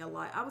sold me a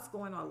lot. I was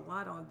going a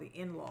lot on the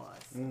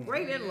in-laws.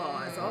 Great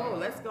in-laws. Oh,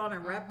 let's go on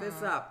and wrap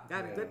this up.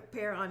 Got a good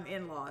pair on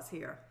in-laws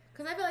here.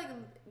 Because I feel like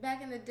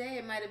back in the day,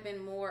 it might have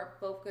been more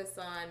focused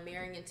on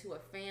marrying into a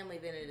family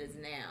than it is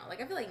now.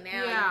 Like, I feel like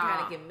now you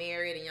kind of get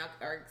married and y'all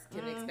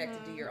can expect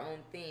to do your own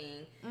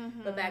thing.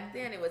 But back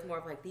then, it was more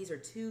of like, these are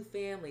two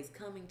families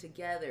coming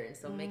together. And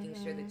so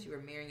making sure that you were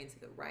marrying into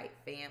the right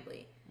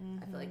family,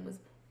 I feel like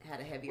had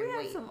a heavier weight.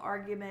 We had some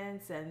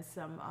arguments and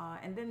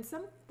and then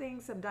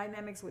some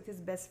dynamics with his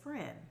best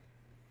friend.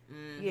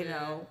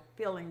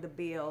 Feeling the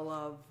bill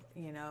of,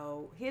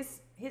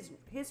 his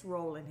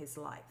role in his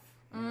life.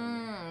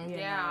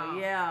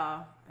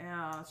 Yeah.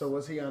 So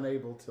was he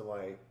unable to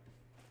like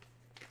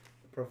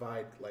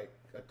provide like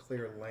a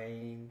clear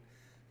lane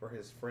for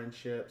his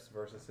friendships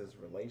versus his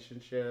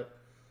relationship,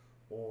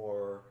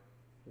 or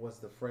was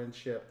the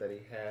friendship that he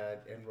had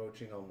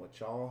encroaching on what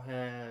y'all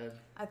had?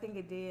 I think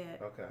it did.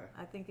 Okay.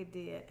 I think it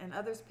did, and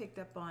others picked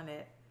up on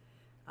it.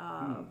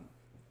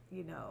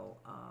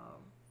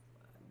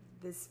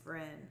 this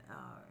friend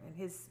and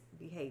his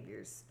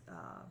behaviors,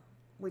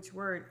 which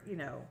weren't,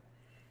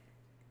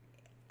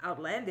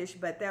 outlandish,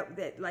 but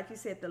that like you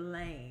said, the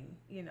lane,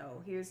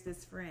 here's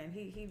this friend.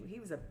 He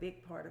was a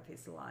big part of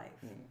his life.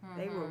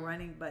 They were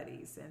running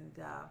buddies,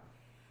 and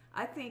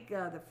I think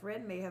the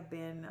friend may have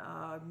been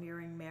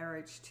nearing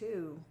marriage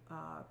too,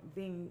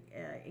 being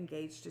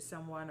engaged to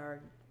someone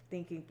or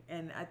thinking,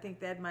 and I think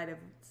that might have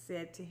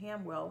said to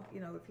him, well,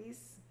 if he's,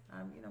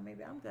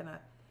 maybe I'm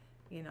gonna,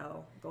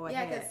 go ahead.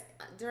 Yeah, because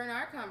during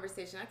our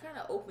conversation, I kind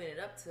of opened it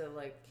up to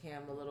like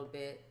him a little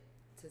bit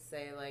to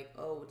say like,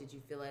 oh, did you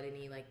feel at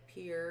any like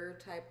peer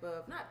type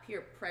of, not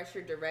peer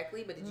pressure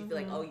directly, but did you feel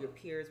like, oh, your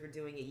peers were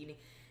doing it, and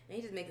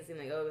he just makes it seem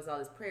like, oh, it was all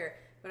this prayer.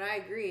 But I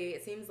agree.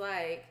 It seems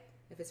like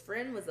if his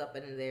friend was up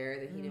in there,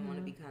 that he didn't want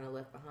to be kind of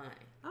left behind.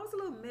 I was a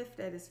little miffed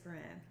at his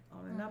friend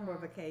on a number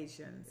of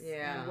occasions.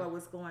 Yeah. And what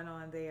was going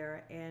on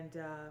there. And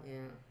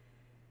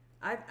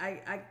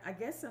I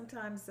guess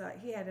sometimes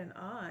he had an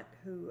aunt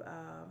who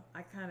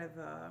I kind of,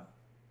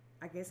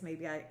 I guess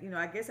maybe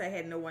I guess I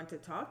had no one to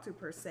talk to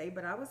per se,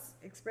 but I was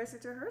expressing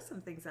to her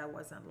some things I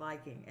wasn't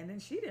liking. And then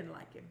she didn't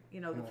like him,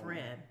 the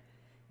friend.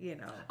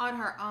 On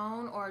her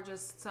own, or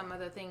just some of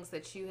the things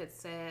that you had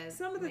said?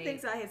 Some of the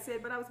things I had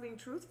said, but I was being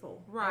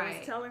truthful. Right. I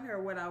was telling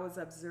her what I was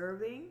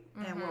observing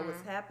and what was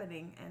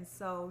happening. And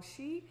so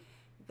she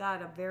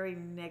got a very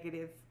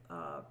negative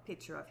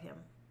picture of him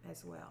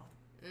as well.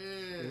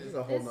 This is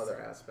a whole nother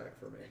aspect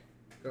for me.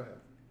 Go ahead.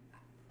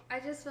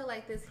 I just feel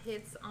like this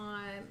hits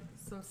on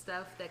some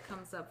stuff that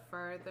comes up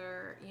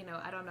further.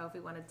 I don't know if we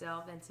want to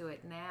delve into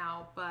it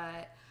now,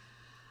 but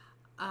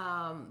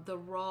the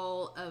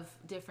role of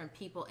different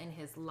people in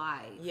his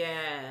life.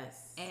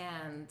 Yes.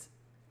 And,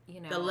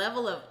 the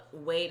level of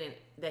weight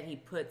that he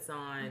puts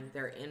on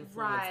their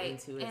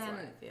influence into his and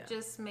life. Yeah.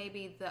 Just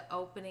maybe the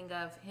opening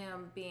of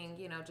him being,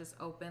 just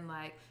open,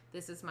 like,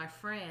 this is my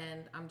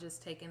friend. I'm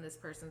just taking this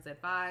person's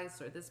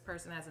advice, or this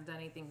person hasn't done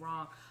anything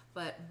wrong.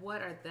 But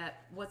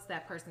what's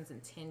that person's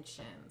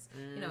intentions?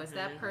 Is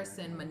that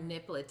person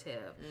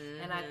manipulative?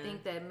 And I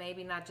think that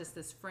maybe not just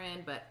this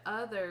friend, but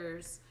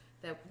others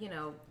that,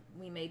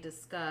 we may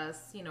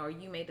discuss, or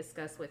you may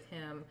discuss with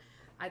him.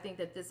 I think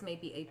that this may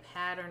be a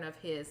pattern of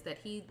his that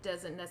he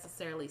doesn't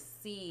necessarily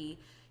see,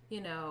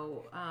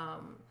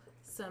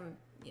 some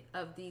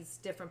of these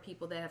different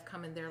people that have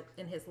come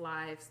in his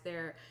lives,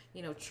 their,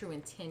 true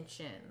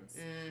intentions.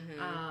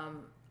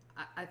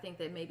 I think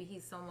that maybe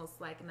he's almost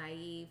like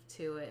naive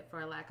to it,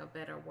 for lack of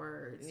better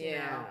words.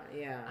 Yeah.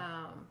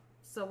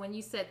 So when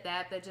you said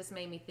that just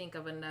made me think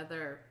of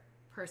another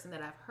person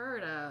that I've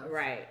heard of.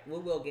 Right.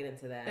 We'll get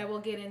into that. That we'll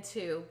get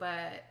into,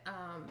 but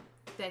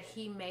that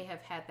he may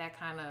have had that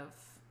kind of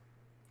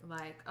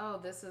like, oh,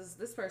 this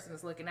person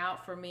is looking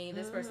out for me.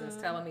 This person is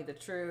telling me the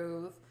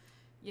truth,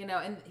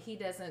 and he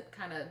doesn't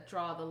kind of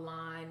draw the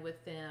line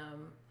with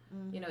them,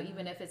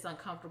 even if it's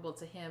uncomfortable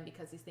to him,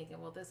 because he's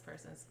thinking, well, this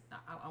person's,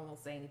 I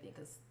won't say anything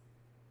because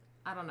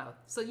I don't know.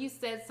 So you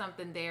said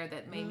something there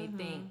that made me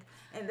think.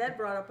 And that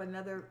brought up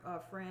another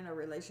friend or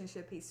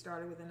relationship he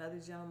started with another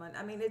gentleman.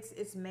 I mean,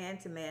 it's man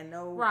to man,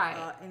 no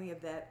any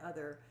of that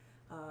other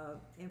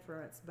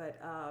influence. But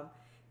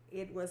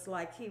it was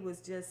like he was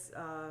just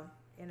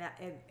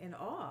in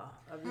awe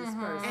of this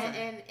person.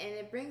 And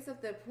it brings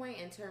up the point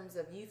in terms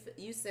of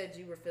you said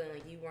you were feeling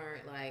like you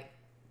weren't like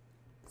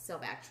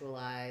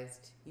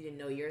self-actualized. You didn't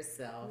know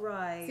yourself.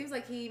 Right. Seems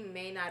like he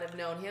may not have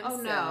known himself.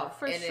 Oh no,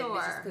 for and sure.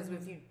 It's just because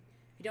if you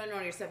don't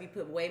know yourself, you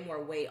put way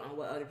more weight on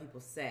what other people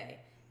say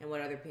and what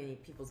other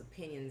people's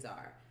opinions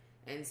are.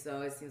 And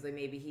so it seems like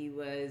maybe he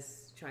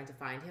was trying to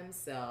find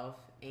himself,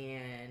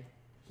 and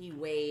he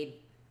weighed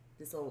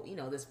this whole,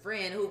 this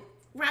friend who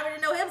probably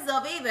didn't know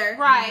himself either.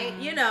 Right.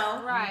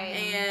 Right.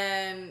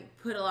 And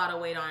put a lot of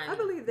weight on I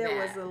believe there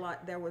that. was a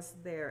lot that was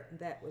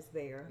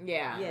there.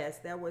 Yeah. Yes,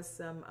 there was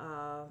some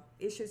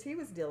issues he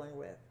was dealing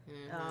with.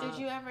 Did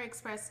you ever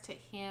express to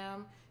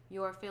him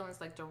your feelings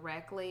like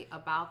directly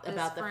about this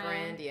the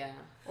friend? Yeah.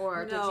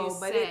 Or did No, you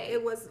but say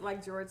it was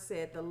like George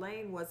said, the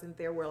lane wasn't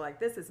there where like,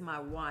 this is my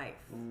wife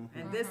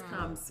and this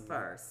comes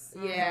first.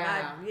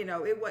 Yeah. And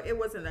it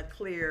wasn't a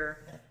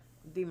clear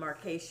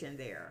demarcation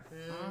there.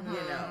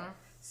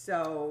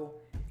 So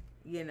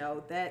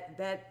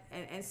that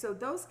and so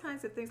those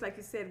kinds of things, like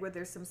you said, where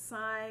there's some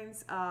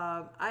signs,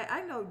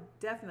 I know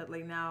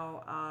definitely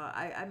now,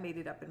 I made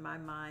it up in my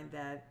mind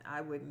that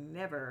I would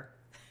never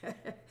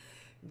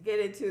get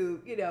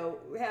into,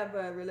 have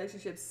a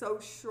relationship so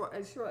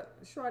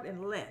short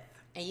in length.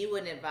 And you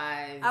wouldn't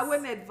advise? I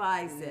wouldn't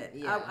advise it.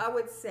 Yeah. I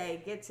would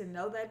say get to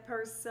know that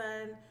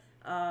person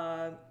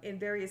in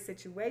various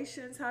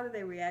situations. How do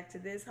they react to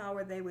this? How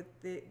are they with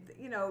the,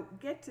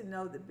 get to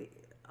know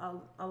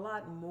a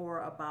lot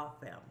more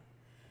about them.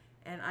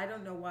 And I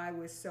don't know why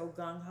we're so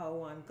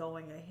gung-ho on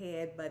going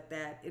ahead, but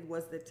that it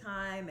was the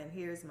time, and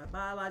here's my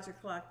biological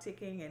clock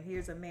ticking, and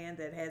here's a man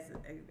that has,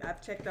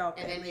 I've checked off.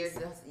 And then there's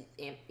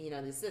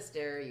the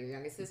sister, your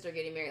youngest sister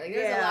getting married. Like,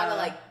 there's a lot of,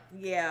 like,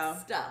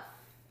 stuff.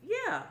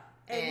 Yeah.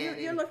 And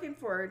you're looking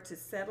for to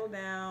settle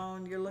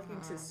down. You're looking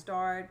to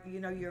start.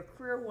 You're a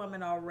career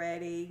woman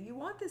already. You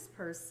want this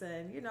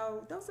person.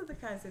 Those are the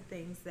kinds of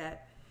things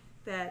that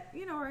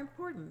are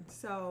important.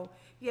 So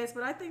yes,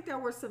 but I think there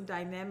were some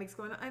dynamics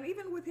going on, and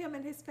even with him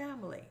and his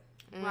family.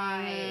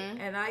 Right.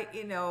 And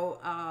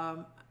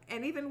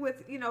and even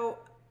with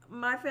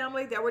my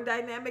family, there were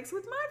dynamics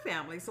with my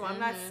family. So I'm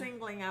not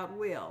singling out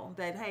Will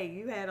that, hey,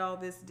 you had all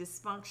this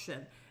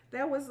dysfunction.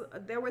 There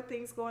were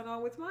things going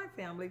on with my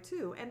family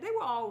too, and they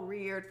were all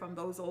reared from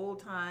those old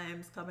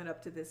times coming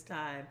up to this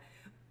time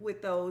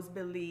with those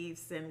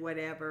beliefs and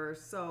whatever.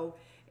 So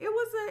it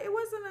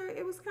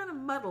was kind of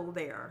muddled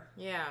there.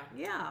 Yeah.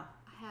 Yeah.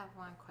 I have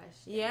one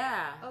question.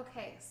 Yeah.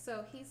 Okay,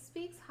 so he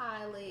speaks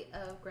highly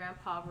of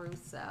Grandpa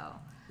Russo.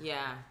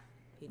 Yeah,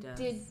 he does.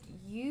 Did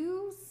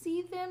you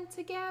see them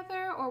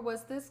together, or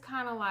was this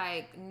kind of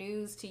like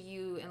news to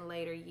you in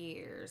later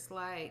years?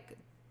 Like,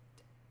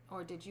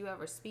 or did you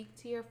ever speak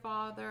to your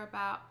father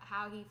about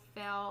how he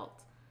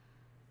felt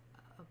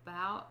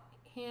about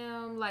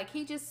him? Like,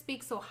 he just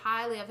speaks so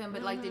highly of him,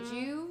 but like, did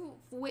you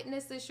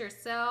witness this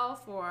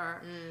yourself,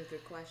 or?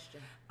 Good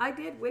question. I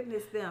did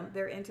witness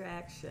their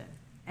interaction,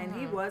 and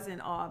he was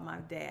in awe of my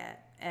dad,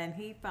 and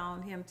he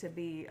found him to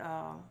be,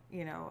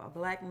 a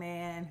black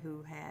man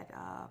who had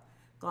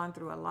gone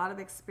through a lot of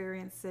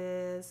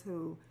experiences,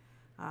 who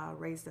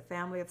raised a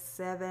family of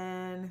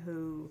 7,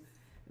 who,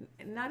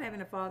 not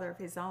having a father of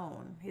his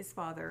own. His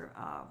father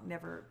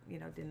never,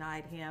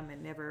 denied him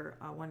and never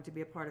wanted to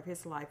be a part of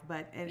his life.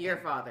 Your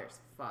father's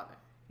father.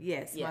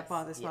 Yes, my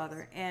father's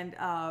father. And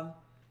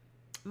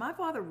my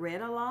father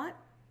read a lot,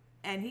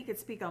 and he could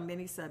speak on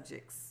many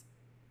subjects.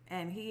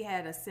 And he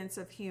had a sense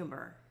of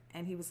humor,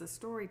 and he was a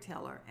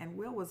storyteller. And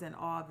Will was in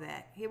awe of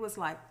that. He was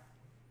like,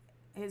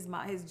 his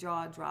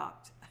jaw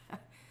dropped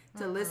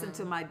to listen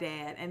to my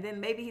dad. And then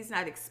maybe he's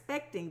not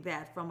expecting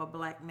that from a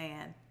black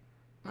man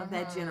of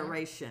that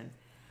generation.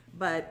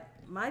 But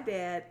my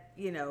dad,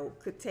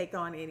 could take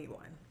on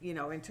anyone,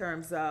 in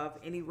terms of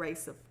any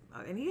race of,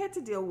 and he had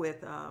to deal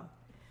with,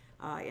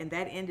 in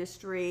that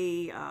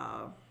industry,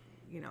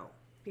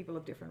 people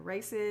of different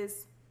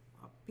races,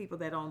 people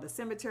that owned the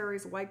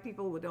cemeteries. White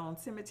people would own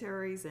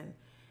cemeteries,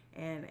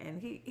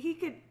 and he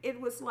could, it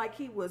was like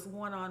he was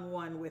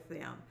one-on-one with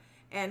them.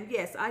 And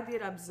yes, I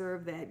did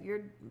observe that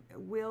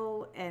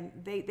Will and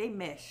they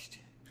meshed.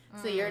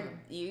 So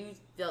you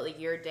felt like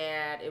your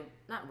dad,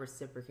 not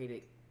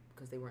reciprocated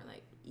because they weren't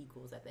like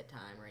equals at that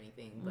time or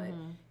anything, but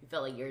you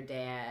felt like your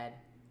dad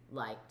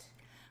liked.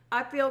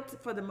 I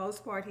felt for the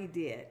most part he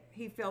did.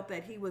 He felt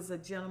that he was a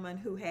gentleman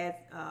who had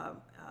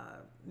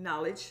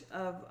knowledge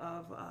of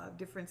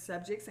different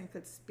subjects and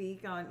could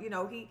speak on,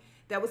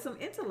 there was some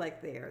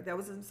intellect there. There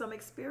was some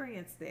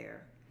experience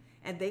there.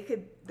 And they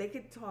could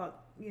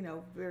talk,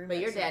 very much. But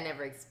your dad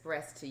never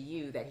expressed to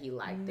you that he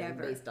liked them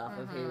based off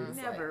of his.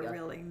 Never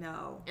really,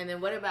 no. And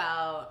then what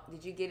about,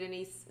 did you get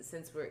any,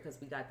 because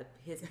we got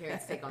his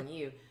parents' take on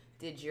you,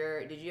 did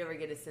you ever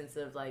get a sense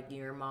of like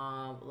your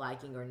mom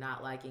liking or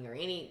not liking, or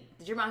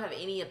did your mom have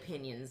any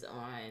opinions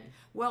on?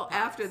 Well,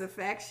 after the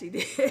fact she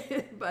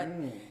did, but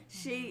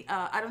she,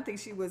 I don't think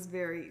she was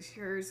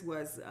hers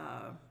was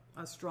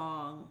a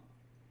strong,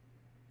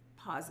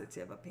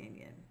 positive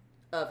opinion.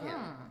 Of him.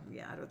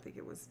 Yeah, I don't think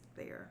it was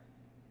there.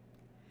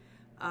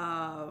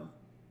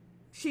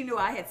 She knew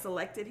I had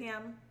selected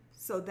him,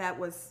 so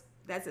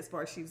that's as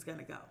far as she was going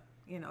to go.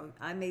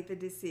 I made the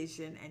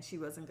decision, and she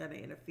wasn't going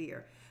to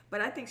interfere. But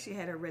I think she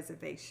had her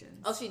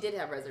reservations. Oh, she did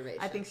have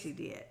reservations. I think she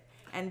did.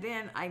 And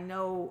then I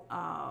know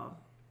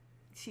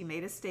she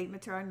made a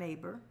statement to our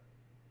neighbor.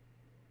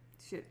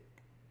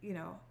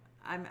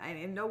 I'm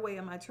in no way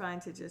am I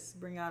trying to just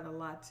bring out a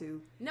lot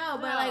to. No,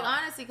 but like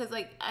honestly, because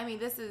like I mean,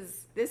 this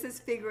is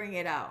figuring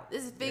it out.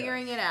 This is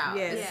figuring it out.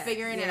 Yes. This is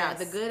figuring it out.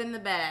 The good and the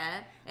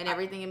bad, and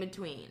everything in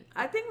between.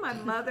 I think my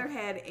mother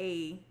had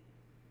a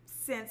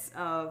sense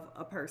of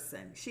a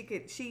person.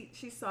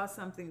 She saw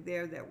something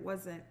there that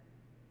wasn't,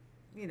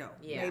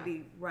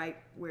 maybe right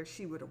where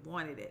she would have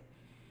wanted it.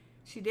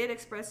 She did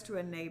express to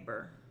a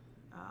neighbor,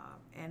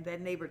 and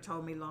that neighbor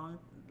told me long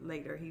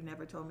later. He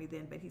never told me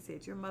then, but he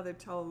said, your mother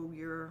told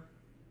your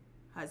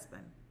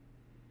husband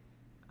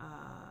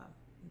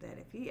that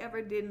if he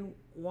ever didn't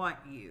want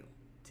you,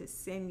 to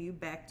send you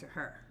back to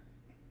her.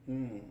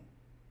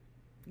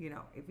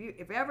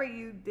 If ever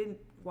you didn't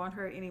want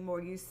her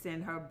anymore, you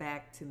send her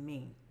back to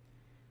me.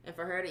 And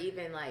for her to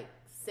even like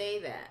say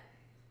that,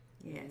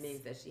 yes,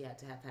 means that she had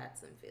to have had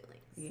some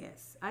feelings.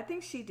 Yes, I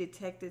think she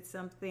detected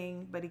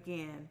something, but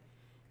again,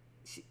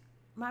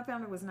 my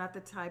family was not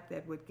the type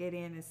that would get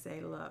in and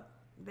say, look,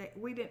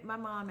 my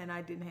mom and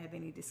I didn't have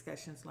any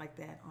discussions like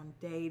that on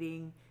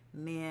dating,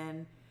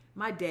 men.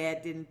 My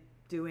dad didn't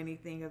do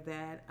anything of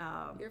that.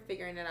 You're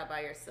figuring it out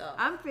by yourself.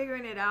 I'm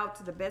figuring it out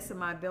to the best of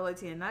my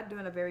ability and not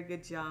doing a very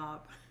good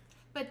job.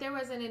 But there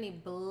wasn't any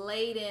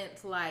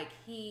blatant, like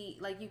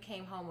you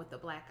came home with a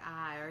black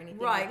eye or anything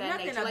right, of that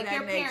nothing nature. of Like that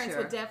your parents nature.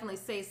 would definitely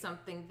say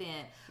something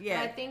then. Yeah.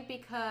 But I think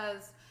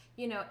because,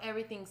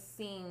 everything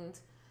seemed,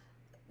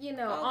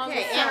 on the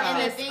Okay, and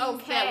the surface,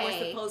 things that were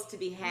supposed to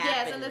be happening.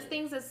 Yes, and the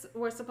things that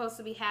were supposed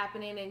to be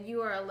happening, and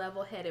you are a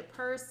level-headed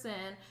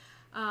person.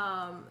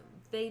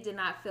 They did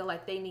not feel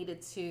like they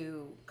needed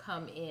to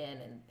come in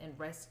and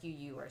rescue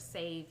you or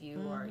save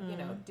you or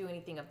do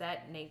anything of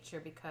that nature,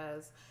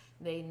 because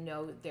they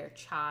know their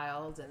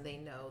child and they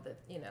know that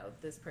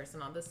this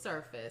person on the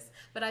surface.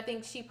 But I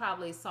think she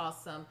probably saw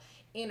some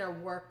inner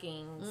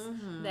workings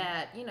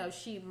that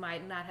she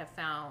might not have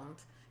found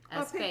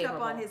as or picked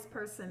favorable. up on his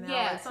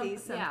personality,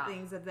 some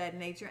things of that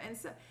nature,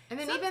 and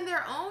then even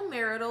their own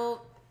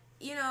marital.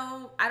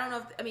 I don't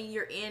know if,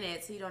 you're in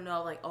it, so you don't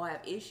know, I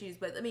have issues,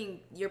 but,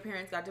 your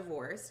parents got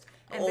divorced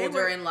and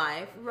older in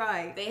life.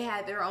 Right. They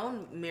had their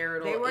own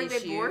marital issues. They weren't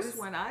divorced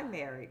when I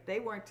married. They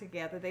weren't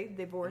together. They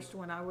divorced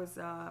when I was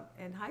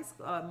in high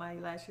school, my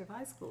last year of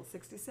high school,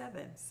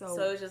 67. So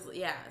it's just,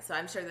 so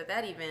I'm sure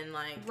that even,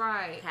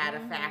 had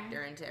a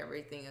factor into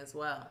everything as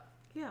well.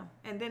 Yeah.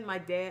 And then my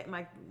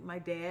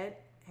dad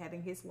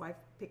having his wife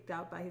picked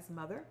out by his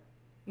mother.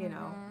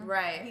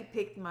 Right. He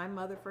picked my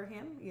mother for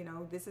him.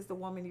 This is the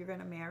woman you're going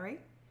to marry,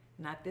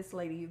 not this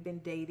lady you've been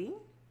dating.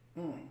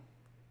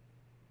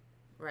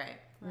 Right.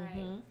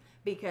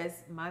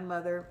 Because my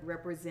mother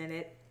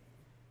represented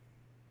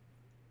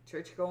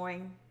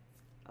church-going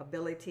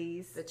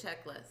abilities. The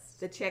checklist.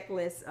 The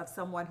checklist of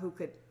someone who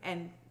could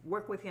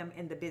work with him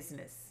in the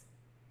business.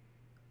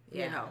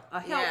 A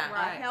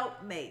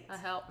helpmate. A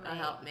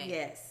helpmate.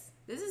 Yes.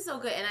 This is so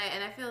good,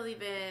 and I feel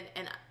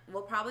and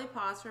we'll probably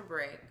pause for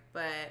break,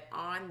 but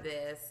on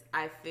this,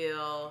 I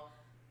feel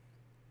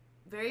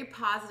very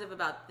positive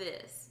about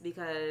this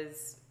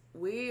because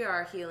we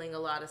are healing a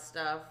lot of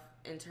stuff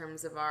in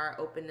terms of our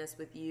openness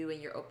with you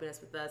and your openness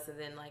with us, and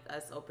then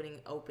us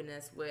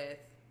openness with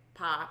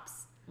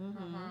Pops.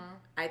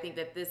 I think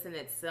that this in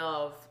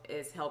itself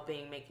is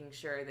helping, making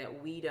sure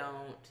that we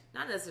don't,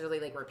 not necessarily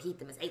repeat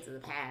the mistakes of the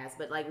past,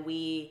 but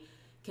we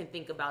can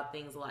think about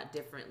things a lot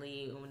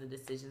differently on the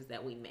decisions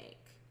that we make.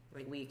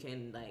 We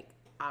can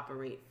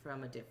operate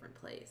from a different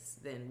place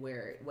than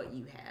what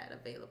you had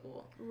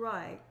available.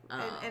 Right.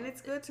 And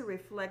it's good to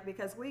reflect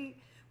because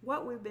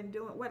what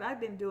I've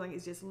been doing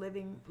is just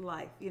living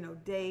life,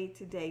 day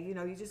to day.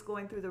 You're just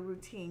going through the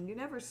routine. You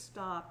never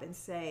stop and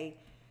say,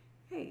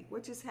 hey,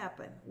 what just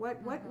happened? What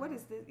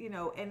is this?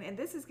 And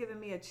this has given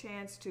me a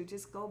chance to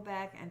just go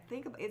back and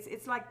think about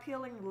it's like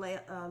peeling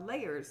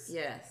layers.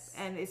 Yes.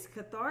 And it's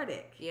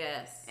cathartic.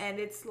 Yes. And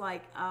it's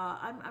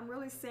I'm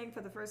really saying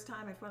for the first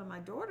time in front of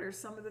my daughters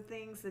some of the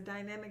things, the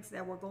dynamics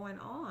that were going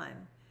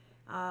on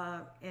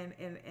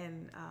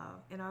in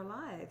our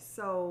lives.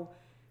 So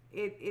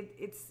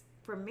it's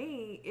for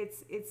me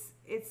it's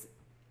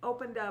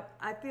opened up.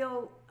 I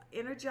feel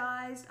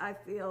energized. I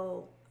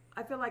feel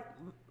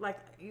like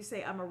you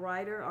say I'm a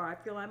writer, or I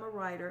feel I'm a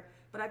writer,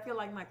 but I feel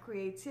like my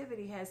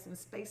creativity has some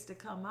space to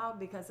come out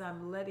because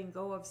I'm letting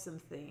go of some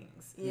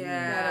things that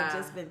have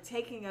just been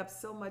taking up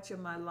so much of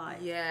my life.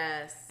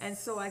 Yes. And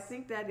so I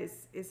think that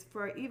is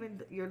for even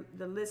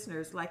the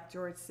listeners, like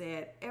George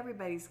said,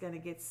 everybody's going to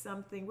get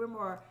something. We're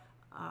more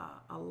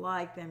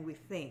alike than we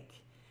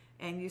think.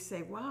 And you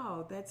say,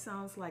 wow, that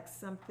sounds like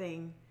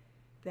something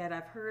that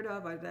I've heard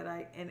of, or that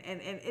and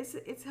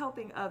it's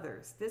helping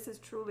others. This is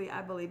truly,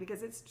 I believe,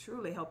 because it's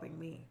truly helping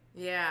me.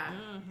 Yeah,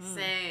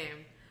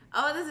 same.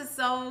 Oh, this is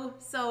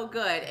so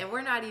good, and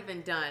we're not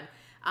even done.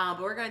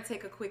 But we're gonna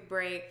take a quick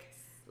break.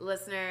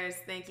 Listeners,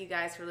 thank you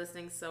guys for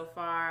listening so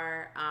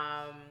far.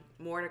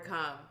 More to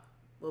come.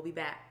 We'll be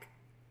back.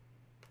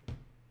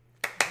 I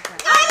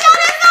know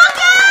that's so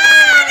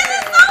good.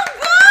 It's so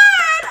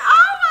good.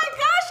 Oh my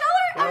gosh, y'all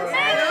are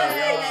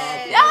amazing.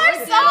 Y'all are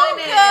so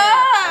good.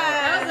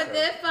 That was a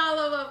good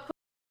follow-up.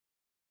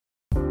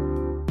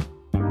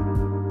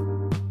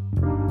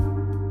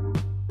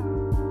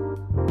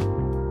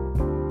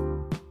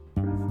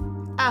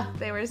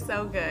 They were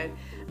so good.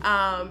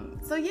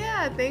 So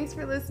yeah, thanks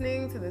for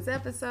listening to this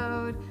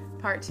episode.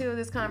 Part 2 of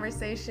this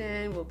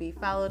conversation will be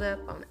followed up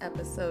on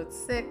episode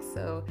 6,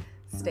 so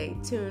stay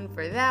tuned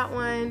for that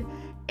one.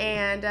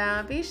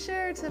 And be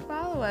sure to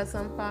follow us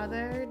on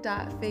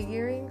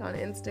father.figuring on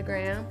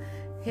Instagram.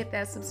 Hit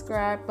that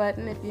subscribe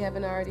button if you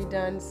haven't already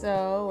done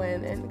so,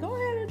 and go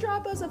ahead and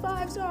drop us a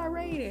 5-star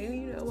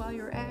rating, while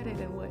you're at it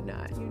and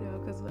whatnot,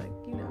 because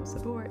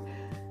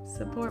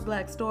support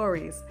Black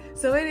stories.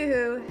 So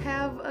anywho,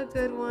 have a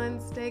good one.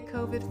 Stay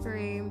COVID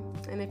free.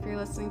 And if you're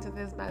listening to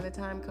this by the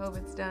time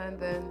COVID's done,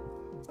 then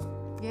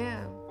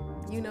yeah,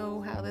 you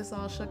know how this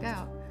all shook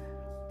out.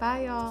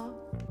 Bye,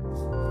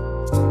 y'all.